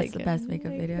 I think that's thank the you. best makeup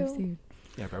Thank video I've you. seen.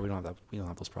 Yeah, but we don't have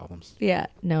those problems. Yeah.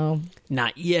 No.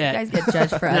 Not You yet. guys get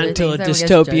judged for Not other until a things.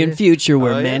 Everyone gets dystopian judged. future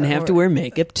where Oh, men yeah. have to wear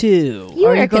makeup too. You Or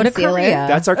wear you go to concealer. Korea.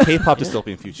 That's our K-pop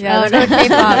dystopian future, Yeah, go to K-pop.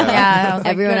 Yeah, I was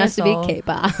like, Everyone good has to be soul.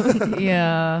 K-pop.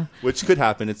 Yeah. which could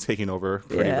happen. It's taking over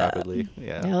pretty Yeah. rapidly.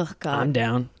 Yeah. Oh God. I'm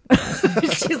down.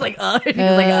 She's like, oh. He's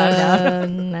like, oh, no.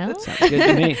 No. Good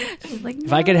to me. She's like,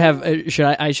 If I could have,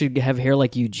 I should have hair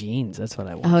like Eugene's. That's what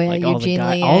I want. Oh, yeah, like Eugene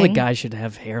all the Liang. guys should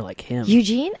have hair like him.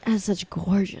 Eugene has such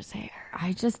gorgeous hair.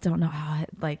 I just don't know how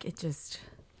it just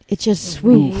It just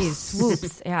swoops.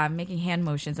 swoops. Yeah, I'm making hand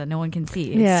motions that no one can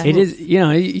see. Yeah. It is,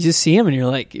 you just see him and you're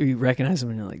like, you recognize him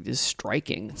and you're like, just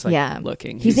striking. It's like Yeah.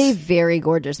 looking. He's a very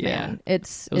gorgeous Yeah. man.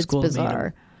 It's It was cool to meet him.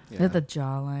 bizarre. Yeah. The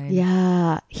jawline.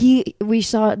 Yeah. We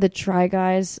saw the Try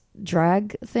Guys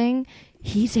drag thing.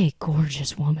 He's a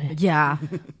gorgeous woman. Yeah.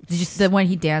 Did you see the when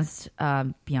he danced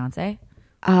Beyonce?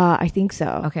 I think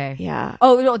so. Okay. Yeah.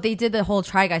 Oh no, they did the whole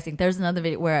Try Guys thing. There's another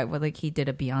video where like he did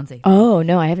a Beyonce thing. Oh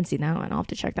no, I haven't seen that one. I'll have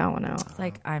to check that one out. It's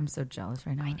like I'm so jealous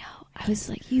right now. I know. I was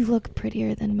like, you look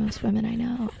prettier than most women I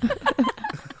know.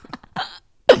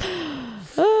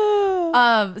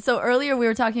 So earlier we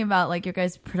were talking about like your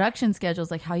guys' production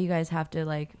schedules, like how you guys have to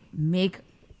like make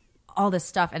all this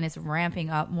stuff and it's ramping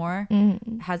up more.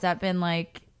 Has that been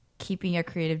like keeping your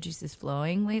creative juices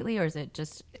flowing lately, or is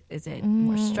it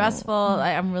more stressful?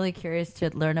 I'm really curious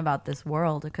to learn about this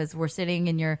world because we're sitting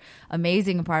in your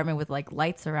amazing apartment with like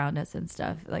lights around us and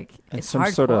stuff. Like And it's some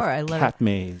hardcore. sort of I love cat it.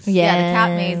 maze. Yeah, the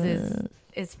cat maze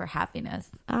is for happiness.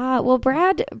 Well,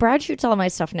 Brad shoots all my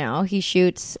stuff now. He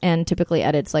shoots and typically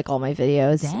edits like all my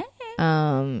videos.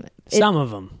 Dang. Some of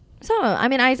them. So, I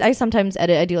mean, I sometimes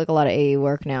edit. I do like a lot of AE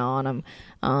work now on them.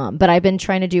 But I've been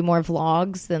trying to do more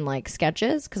vlogs than like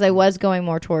sketches because I was going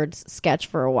more towards sketch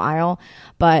for a while,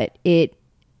 but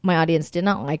my audience did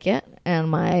not like it and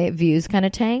my views kind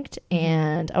of tanked.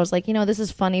 And I was like, this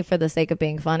is funny for the sake of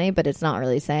being funny, but it's not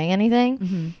really saying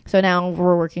anything. So now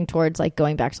we're working towards like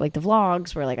going back to like the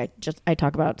vlogs where like I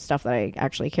talk about stuff that I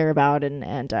actually care about.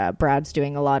 And Brad's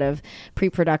doing a lot of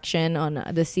pre-production on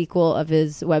the sequel of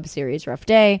his web series Rough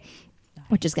Day,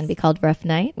 which is going to be called Rough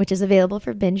Night, which is available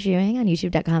for binge viewing on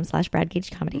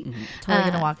youtube.com/BradGageComedy.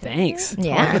 Totally gonna walk it. Thanks.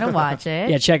 Yeah. Totally gonna watch it.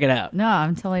 Yeah, check it out. No,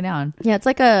 I'm totally down. Yeah, it's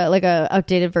like a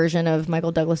updated version of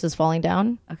Michael Douglas's Falling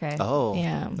Down. Okay. Oh,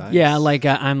 Yeah. nice. Yeah, like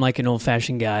I'm like an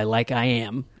old-fashioned guy, like I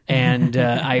am, and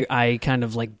I kind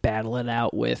of like battle it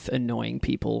out with annoying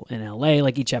people in LA.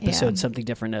 Like each episode, something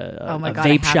different. Oh my A God, I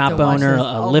vape have shop to watch owner, this. a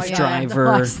Oh my Lyft God, I have to driver,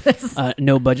 watch this.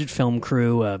 no budget film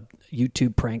crew, a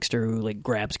YouTube prankster who like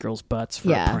grabs girls' butts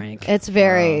for a prank. It's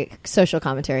very social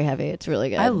commentary heavy. It's really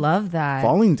good. I love that.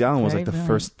 Falling Down was Very like the brilliant.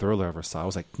 first thriller I ever saw. I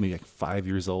was like maybe like 5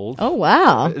 years old. Oh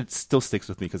wow. It still sticks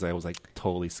with me because I was like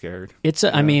totally scared. It's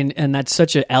I mean, and that's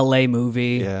such a LA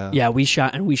movie. Yeah. We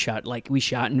shot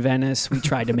in Venice. We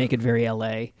tried to make it very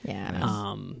LA.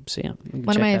 Yeah. So yeah, you can One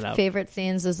of check my that out. favorite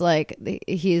scenes is like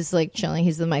he's like chilling.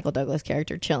 He's the Michael Douglas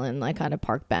character chilling like on a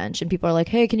park bench, and people are like,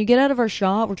 "Hey, can you get out of our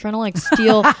shot? We're trying to like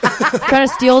steal,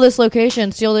 this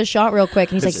location, steal this shot real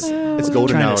quick." And he's like, It's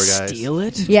golden Trying hour, to guys. steal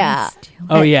it. "Yeah,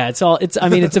 Oh yeah, I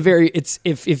mean, it's a very. It's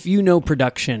if you know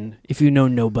production, if you know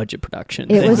no budget production,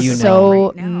 it then was you know. so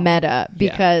Right now. meta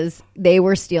because they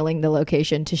were stealing the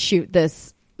location to shoot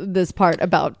this part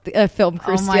about a film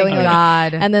crew Oh my stealing it.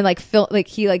 God. And then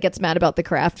he like gets mad about the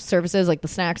craft services, like the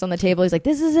snacks on the table. He's like,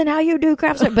 "This isn't how you do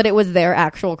craft service," but it was their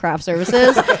actual craft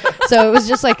services. So it was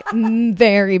just like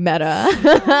very meta.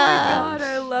 God,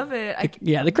 I love it.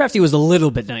 Yeah, the Crafty was a little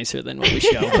bit nicer than what we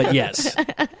show, but yes,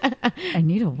 I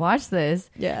need to watch this.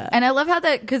 Yeah. And I love how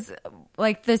that, because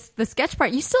like the sketch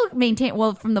part, you still maintain,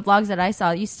 well, from the vlogs that I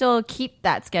saw, you still keep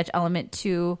that sketch element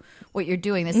to what you're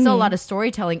doing. There's still a lot of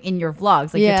storytelling in your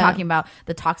vlogs. Like you're talking about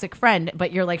the toxic friend,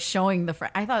 but you're like showing the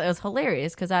friend. I thought it was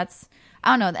hilarious because that's,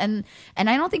 I don't know. And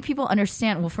I don't think people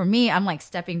understand. Well, for me, I'm like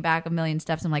stepping back a million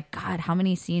steps. I'm like, God, how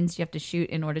many scenes do you have to shoot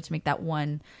in order to make that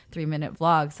 1 3-minute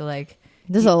vlog? So like,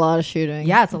 There's a lot of shooting.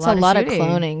 Yeah, it's a lot of of shooting.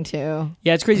 cloning too.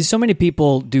 yeah, it's crazy. So many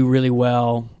people do really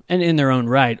well, and in their own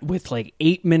right, with like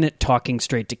 8-minute talking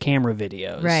straight to camera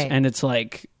videos, Right. And it's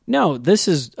like, no, this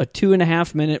is a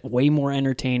 2.5 minute, way more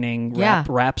entertaining. Yeah.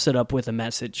 Wraps it up with a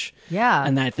message. Yeah.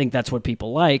 And I think that's what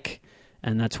people like,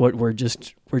 and that's what we're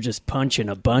just punching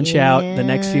a bunch out the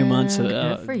next few months.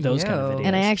 Good for Those kind of you. videos.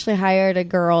 And I actually hired a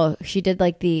girl. She did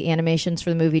like the animations for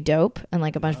the movie Dope and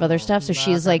like a bunch of other stuff. So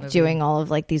she's like doing all of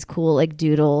like these cool like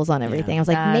doodles on everything. I was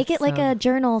like, That's make it like so- a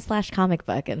journal / comic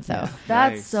book. And so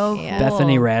that's Nice. so cool. Yeah.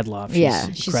 Bethany Radloff,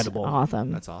 she's incredible.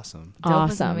 awesome. That's awesome. Dope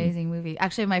is an Awesome. amazing movie.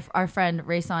 Actually, our friend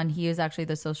Rayson, he was actually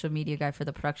the social media guy for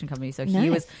the production company. So he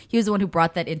Nice. was the one who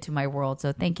brought that into my world.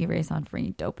 So thank you, Rayson, for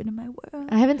bringing Dope into my world.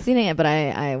 I haven't seen it yet, but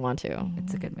I want to.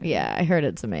 It's a good movie. Yeah, I heard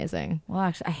it's amazing. Well,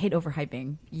 actually, I hate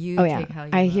overhyping. You Oh yeah, take how you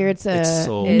I want. hear it's a It's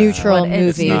so neutral bad.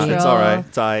 It's movie. neutral. It's all right.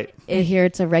 It's all right. I hear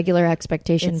it's a regular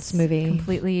expectations It's movie.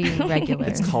 completely regular.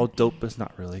 It's called Dope, but it's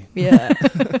not really. Yeah,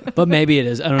 But maybe it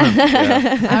is. I don't know.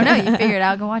 Yeah. I don't know. You figure it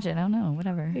out. Go watch it. I don't know.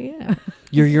 Whatever. yeah,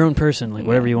 You're your own person. Like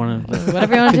whatever you want to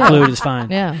whatever you want to do. conclude is fine.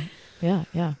 Yeah,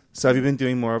 yeah. So have you been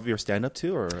doing more of your stand up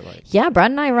too, or like? Yeah, Brad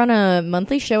and I run a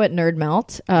monthly show at Nerd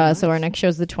Melt. So our next show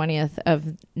is the 20th of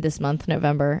this month,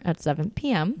 November, at 7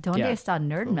 p.m. Donde Yeah. está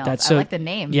Nerd Melt? That's I like the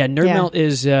name. Yeah, Nerd Yeah. Melt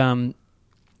is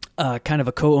kind of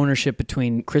a co-ownership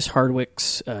between Chris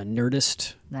Hardwick's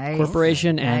Nerdist Nice.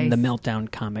 Corporation and Nice. the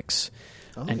Meltdown Comics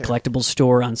and Okay. Collectibles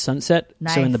store on Sunset.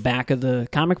 So in Nice. the back of the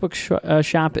comic book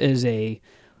shop is a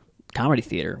comedy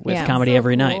theater with Yeah. comedy So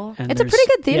every night. cool. And It's a there's-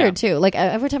 pretty good theater yeah. too. Like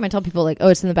every time I tell people like, oh,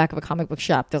 it's in the back of a comic book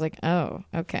shop, they're like, oh,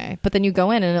 okay. But then you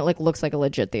go in and it like looks like a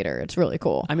legit theater. It's really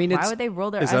cool. I mean, Why it's would they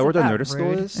roll their Is eyes that where at the that? Nerdist School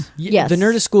Rude. is? Yes. The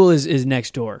Nerdist School is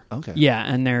next door. Okay. Yeah,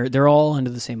 and they're all under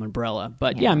the same umbrella.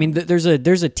 But yeah, I mean, there's a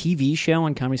TV show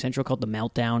on Comedy Central called The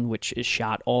Meltdown, which is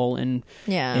shot all in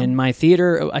my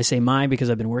theater. I say my because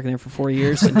I've been working there for 4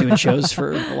 years and doing shows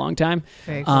for a long time.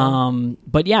 Very cool.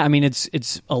 But yeah, I mean,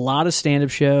 it's a lot of stand-up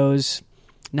shows.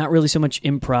 Not really so much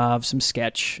improv, some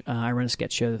sketch. I run a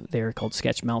sketch show there called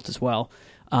Sketch Melt as well.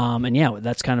 And yeah,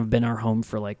 that's kind of been our home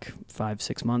for like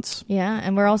 5-6 months. Yeah,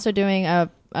 and we're also doing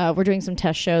we're doing some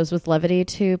test shows with Levity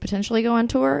to potentially go on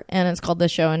tour, and it's called the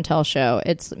Show and Tell Show.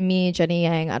 It's me, Jenny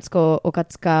Yang, Atsuko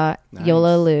Okatsuka, Nice.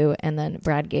 Yola Liu, and then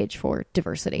Brad Gage for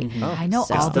diversity. Oh, I know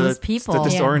it's all those It's people. the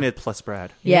disoriented plus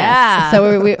Brad. Yeah.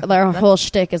 So our whole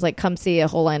shtick is like, come see a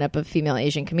whole lineup of female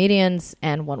Asian comedians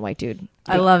and one white dude.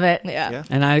 I love it. Yeah.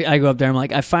 And I go up there, I'm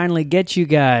like, I finally get you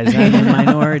guys. I'm a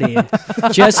minority.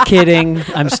 Just kidding.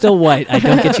 I'm still white. I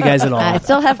don't get you guys at all. I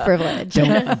still have privilege.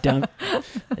 don't.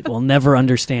 We'll never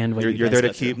understand what You're you there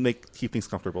guys to go keep things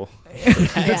comfortable. through.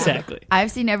 Exactly.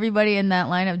 I've seen everybody in that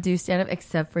lineup do stand up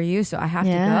except for you, so I have to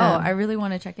Yeah. go. I really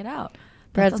want to check it out.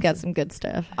 Brad's That got sounds- some good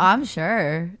stuff. I'm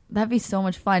sure that'd be so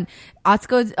much fun.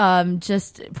 Atsuko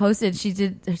just posted she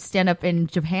did stand up in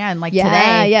Japan like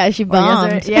today. Yeah, she Or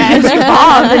bombed. yesterday. Yeah, and she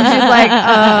bombed, and she's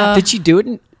like, Did she do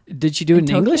it? Did she do it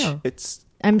in English? Tokyo. It's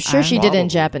I'm sure she did it in Probably.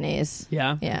 Japanese.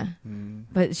 Yeah. Yeah.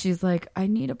 But she's like, I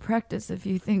need to practice a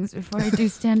few things before I do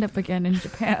stand up again in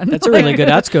Japan. That's a really good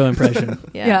Atsuko impression.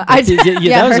 Yeah, I did.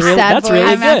 That was her really, sad that's voice.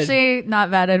 really I'm good. actually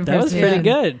not bad at That was pretty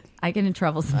impersonation. good. I get in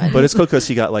trouble sometimes. but it's cool because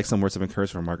she got like some words of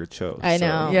encouragement from Margaret Cho. I so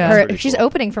know. Yeah. that's Her, pretty she's cool.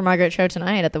 opening for Margaret Cho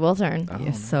tonight at the Wiltern. Oh,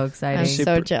 It's so exciting. I'm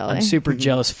so jealous. I'm super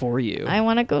jealous for you. I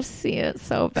want to go see it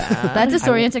so bad. That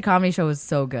disoriented comedy show was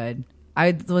so good.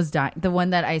 I was dying. The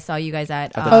one that I saw you guys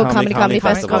at. At the Oh, Comedy Comedy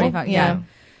Festival. Festival. Yeah.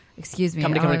 Excuse me.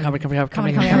 Comedy. The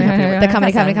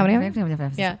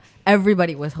comedy. Yeah.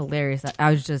 Everybody was hilarious.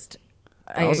 I was just.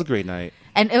 That was a great night.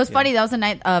 And it was funny. That was the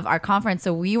night of our conference,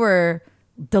 so we were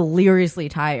deliriously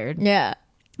tired. Yeah.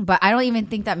 But I don't even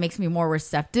think that makes me more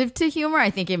receptive to humor.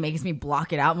 I think it makes me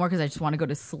block it out more because I just want to go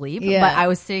to sleep. Yeah. But I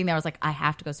was sitting there. I was like, I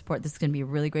have to go support. This is going to be a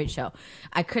really great show.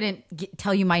 I couldn't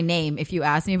tell you my name if you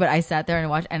asked me, but I sat there and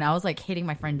watched. And I was like hitting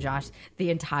my friend Josh the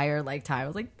entire like time. I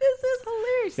was like, this is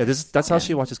hilarious. Yeah, that's how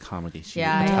she watches comedy. She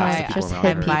Yeah, attacks yeah, the people Just around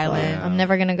hit her. people. violent. I'm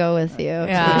never gonna go with you.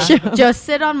 Yeah. to the show. Just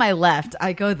sit on my left.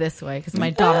 I go this way because my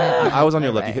dominant. arm I was is on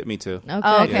your my left. You right. hit me too. Okay.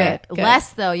 Oh, okay. Good, good.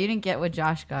 Less though. You didn't get what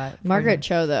Josh got. Margaret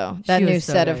Cho though. That She new was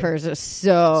so set of good. hers is It's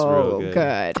so real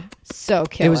good. So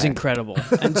killer. It was incredible.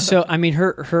 And so, I mean,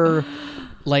 her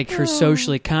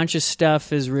socially conscious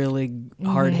stuff is really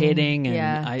hard hitting. And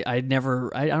Yeah. I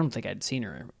don't think I'd seen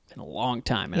her in a long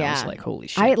time. And I was Yeah. like, holy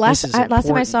shit. Last this is time I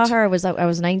saw important. her, I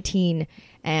was 19,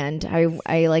 and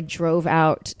I like drove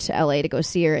out to LA to go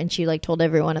see her, and she like told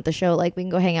everyone at the show like, we can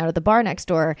go hang out at the bar next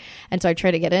door. And so I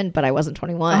tried to get in, but I wasn't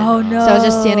 21. Oh, no. So I was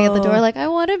just standing at the door like, I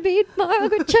want to meet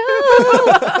Margaret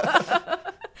Cho.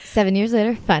 7 years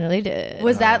later, finally did.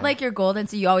 Was that like your goal then?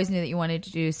 So you always knew that you wanted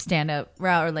to do stand up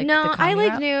route or like No, the I comedy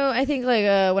like route? knew. I think like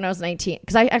when I was 19,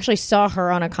 because I actually saw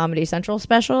her on a Comedy Central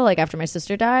special like after my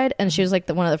sister died, and she was like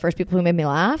one of the first people who made me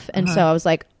laugh, and so I was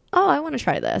like, oh, I want to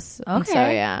try this. And so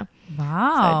Okay. yeah,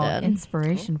 Wow, So I did.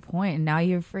 inspiration point. And now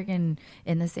you're freaking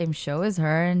in the same show as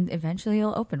her, and eventually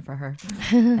you'll open for her,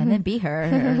 and then be her.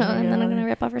 and then I'm gonna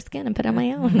rip off her skin and put on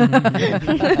my own.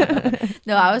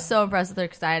 No, I was so impressed with her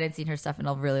because I hadn't seen her stuff in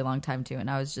a really long time too, and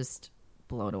I was just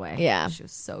blown away. Yeah. she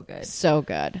was so good. So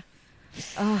good.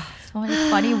 So many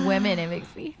funny women. It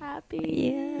makes me happy.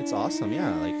 Yeah, It's awesome.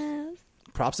 Yeah, like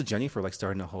props to Jenny for like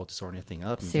starting the whole disoriented thing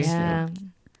up and just, Seriously. yeah.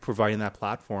 providing that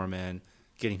platform and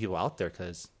getting people out there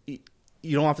because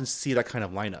you don't often see that kind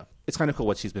of lineup. It's kind of cool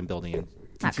what she's been building and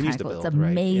Not continues to kinda cool. build. It's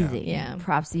right? amazing. Yeah.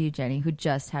 Props to you, Jenny, who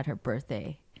just had her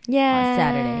birthday Yeah. on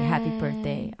Saturday. Happy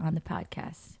birthday on the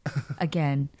podcast.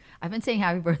 Again, I've been saying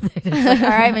happy birthday. It's like, all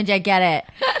right, Minjay, get it.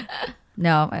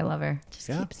 No, I love her. Just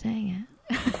Yeah. keep saying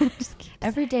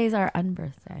Every day is our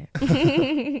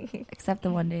unbirthday. Except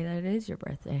the one day that it is your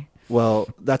birthday. Well,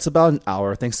 that's about an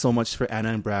hour. Thanks so much for Anna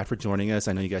and Brad for joining us.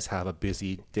 I know you guys have a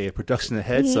busy day of production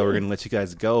ahead, so we're going to let you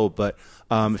guys go. But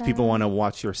if people want to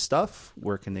watch your stuff,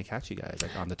 where can they catch you guys?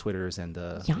 Like on the Twitters and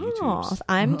the Yes, YouTubes?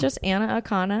 I'm just Anna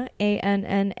Akana,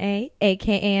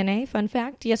 ANNA. Fun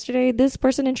fact: yesterday, this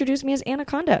person introduced me as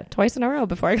Anaconda twice in a row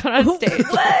before I got on stage.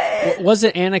 Was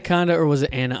it Anaconda or was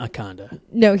it Anaconda?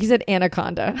 No, he said Anaconda.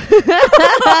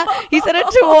 He said it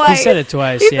twice. He said it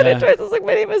twice, He said yeah. it twice. I was like,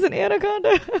 my name isn't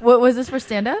Anaconda. What was this for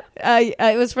stand up?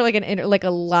 It was for like like a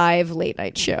live late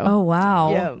night show. Oh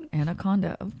wow. Yeah.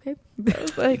 Anaconda. Okay. I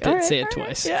was like, Did all right, say it all right.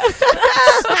 twice. Yeah.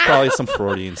 That's probably some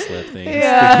Freudian slip thing.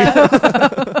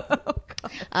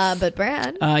 But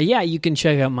Brad, Yeah, you can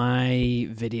check out my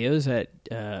videos at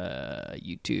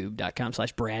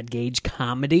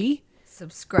youtube.com/BradGageComedy.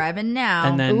 Subscribing now.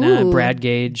 And then Ooh. Brad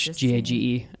Gage, Just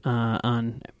Gage,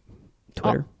 on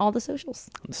Twitter, all the socials.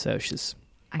 on the socials.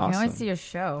 I can't wait Awesome. to see your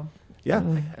show. Yeah.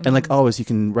 And like always, you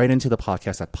can write into the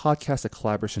podcast at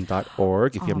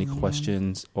podcast@collaboration.org if you have any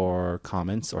questions or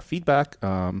comments or feedback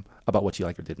about what you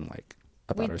like or didn't like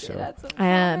about our show.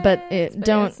 But if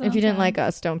you didn't like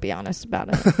us, don't be honest about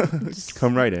it. Just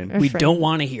Come right in. We refrain. don't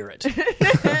want to hear it.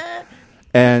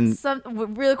 And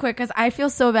Really quick, because I feel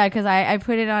so bad because I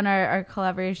put it on our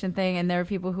collaboration thing, and there are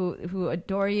people who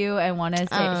adore you and want to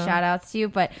say shout outs to you.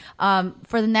 But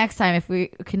for the next time, if we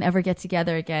can ever get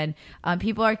together again,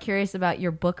 people are curious about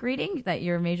your book reading, that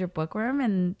you're a major bookworm,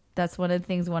 and that's one of the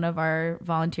things one of our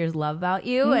volunteers love about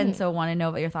you, and so want to know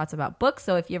about your thoughts about books.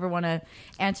 So if you ever want to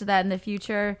answer that in the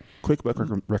future, quick book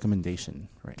recommendation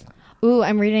right now. Ooh,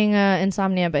 I'm reading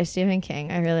Insomnia by Stephen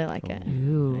King. I really like it.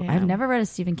 ooh, Yeah. I've never read a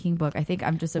Stephen King book. I think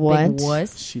I'm just a What? big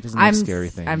wuss. She doesn't like scary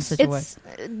things. I'm such a wuss.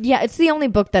 It's the only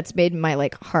book that's made my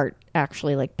like heart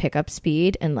actually like pick up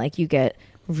speed, and like you get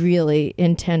really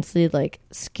intensely like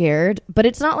scared, but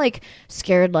it's not like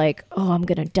scared like, oh, I'm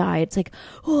gonna die. It's like,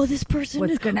 oh, this person,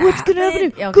 What's gonna happen? happen?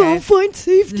 Go Okay. find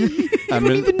safety. I'm don't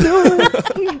gonna, even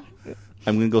know.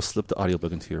 I'm gonna go slip the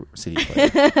audiobook into your CD player.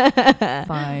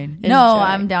 Fine. Enjoy. No,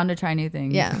 I'm down to try new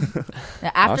things. Yeah,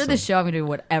 After the Awesome. show, I'm gonna do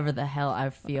whatever the hell I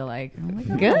feel like. Oh my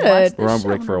God, Good. I'll watch this We're on show.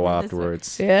 break I'm for a gonna while read this book.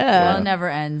 afterwards. yeah. Well, it never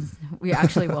ends. We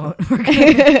actually won't. We're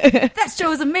gonna, that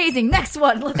show is amazing. Next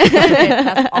one. Let's do it.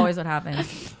 That's always what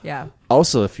happens. Yeah.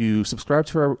 Also, if you subscribe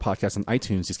to our podcast on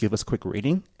iTunes, just give us a quick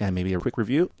rating and maybe a quick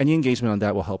review. Any engagement on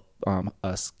that will help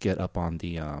us get up on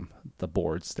the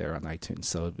boards there on iTunes.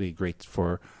 So it'd be great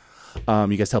for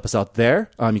you guys to help us out there.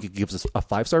 You could give us a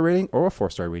 5-star rating or a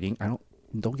 4-star rating.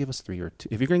 Don't give us 3 or 2.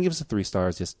 If you're gonna give us a 3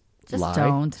 stars, just lie.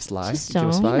 don't. Just lie. Just Give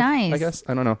us don't. 5, Nice. I guess.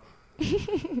 I don't know.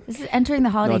 This is entering the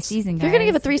holiday it's- season, If guys. you're gonna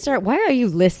give a 3-star, why are you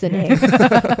listening?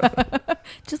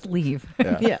 just leave.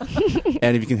 Yeah. Yeah.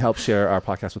 And if you can help share our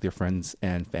podcast with your friends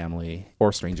and family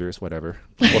or strangers, whatever,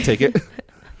 we'll take it.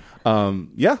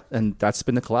 Yeah, and that's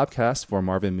been the Collabcast for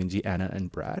Marvin, Minji, Anna,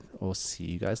 and Brad. We'll see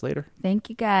you guys later. Thank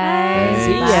you, guys.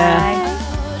 See Bye.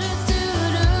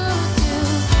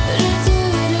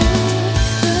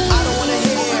 I don't wanna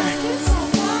hear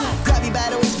grab your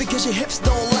batteries because your hips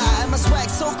don't lie. My swag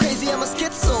so crazy, I'm a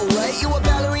schizo, right? You a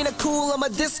ballerina cool, I'm a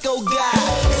disco guy.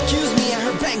 Excuse me, I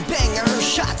heard bang bang, I heard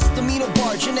shots. Don't mean to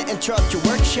barge in and interrupt your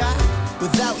workshop.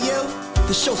 Without you,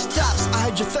 the show stops. I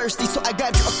heard you're thirsty, so I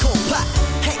got you a cold pot.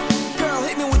 Hey, girl,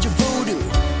 hit me with your voodoo.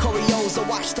 Choreos I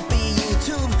watched up on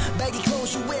YouTube. Baggy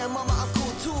clothes you wear, mama.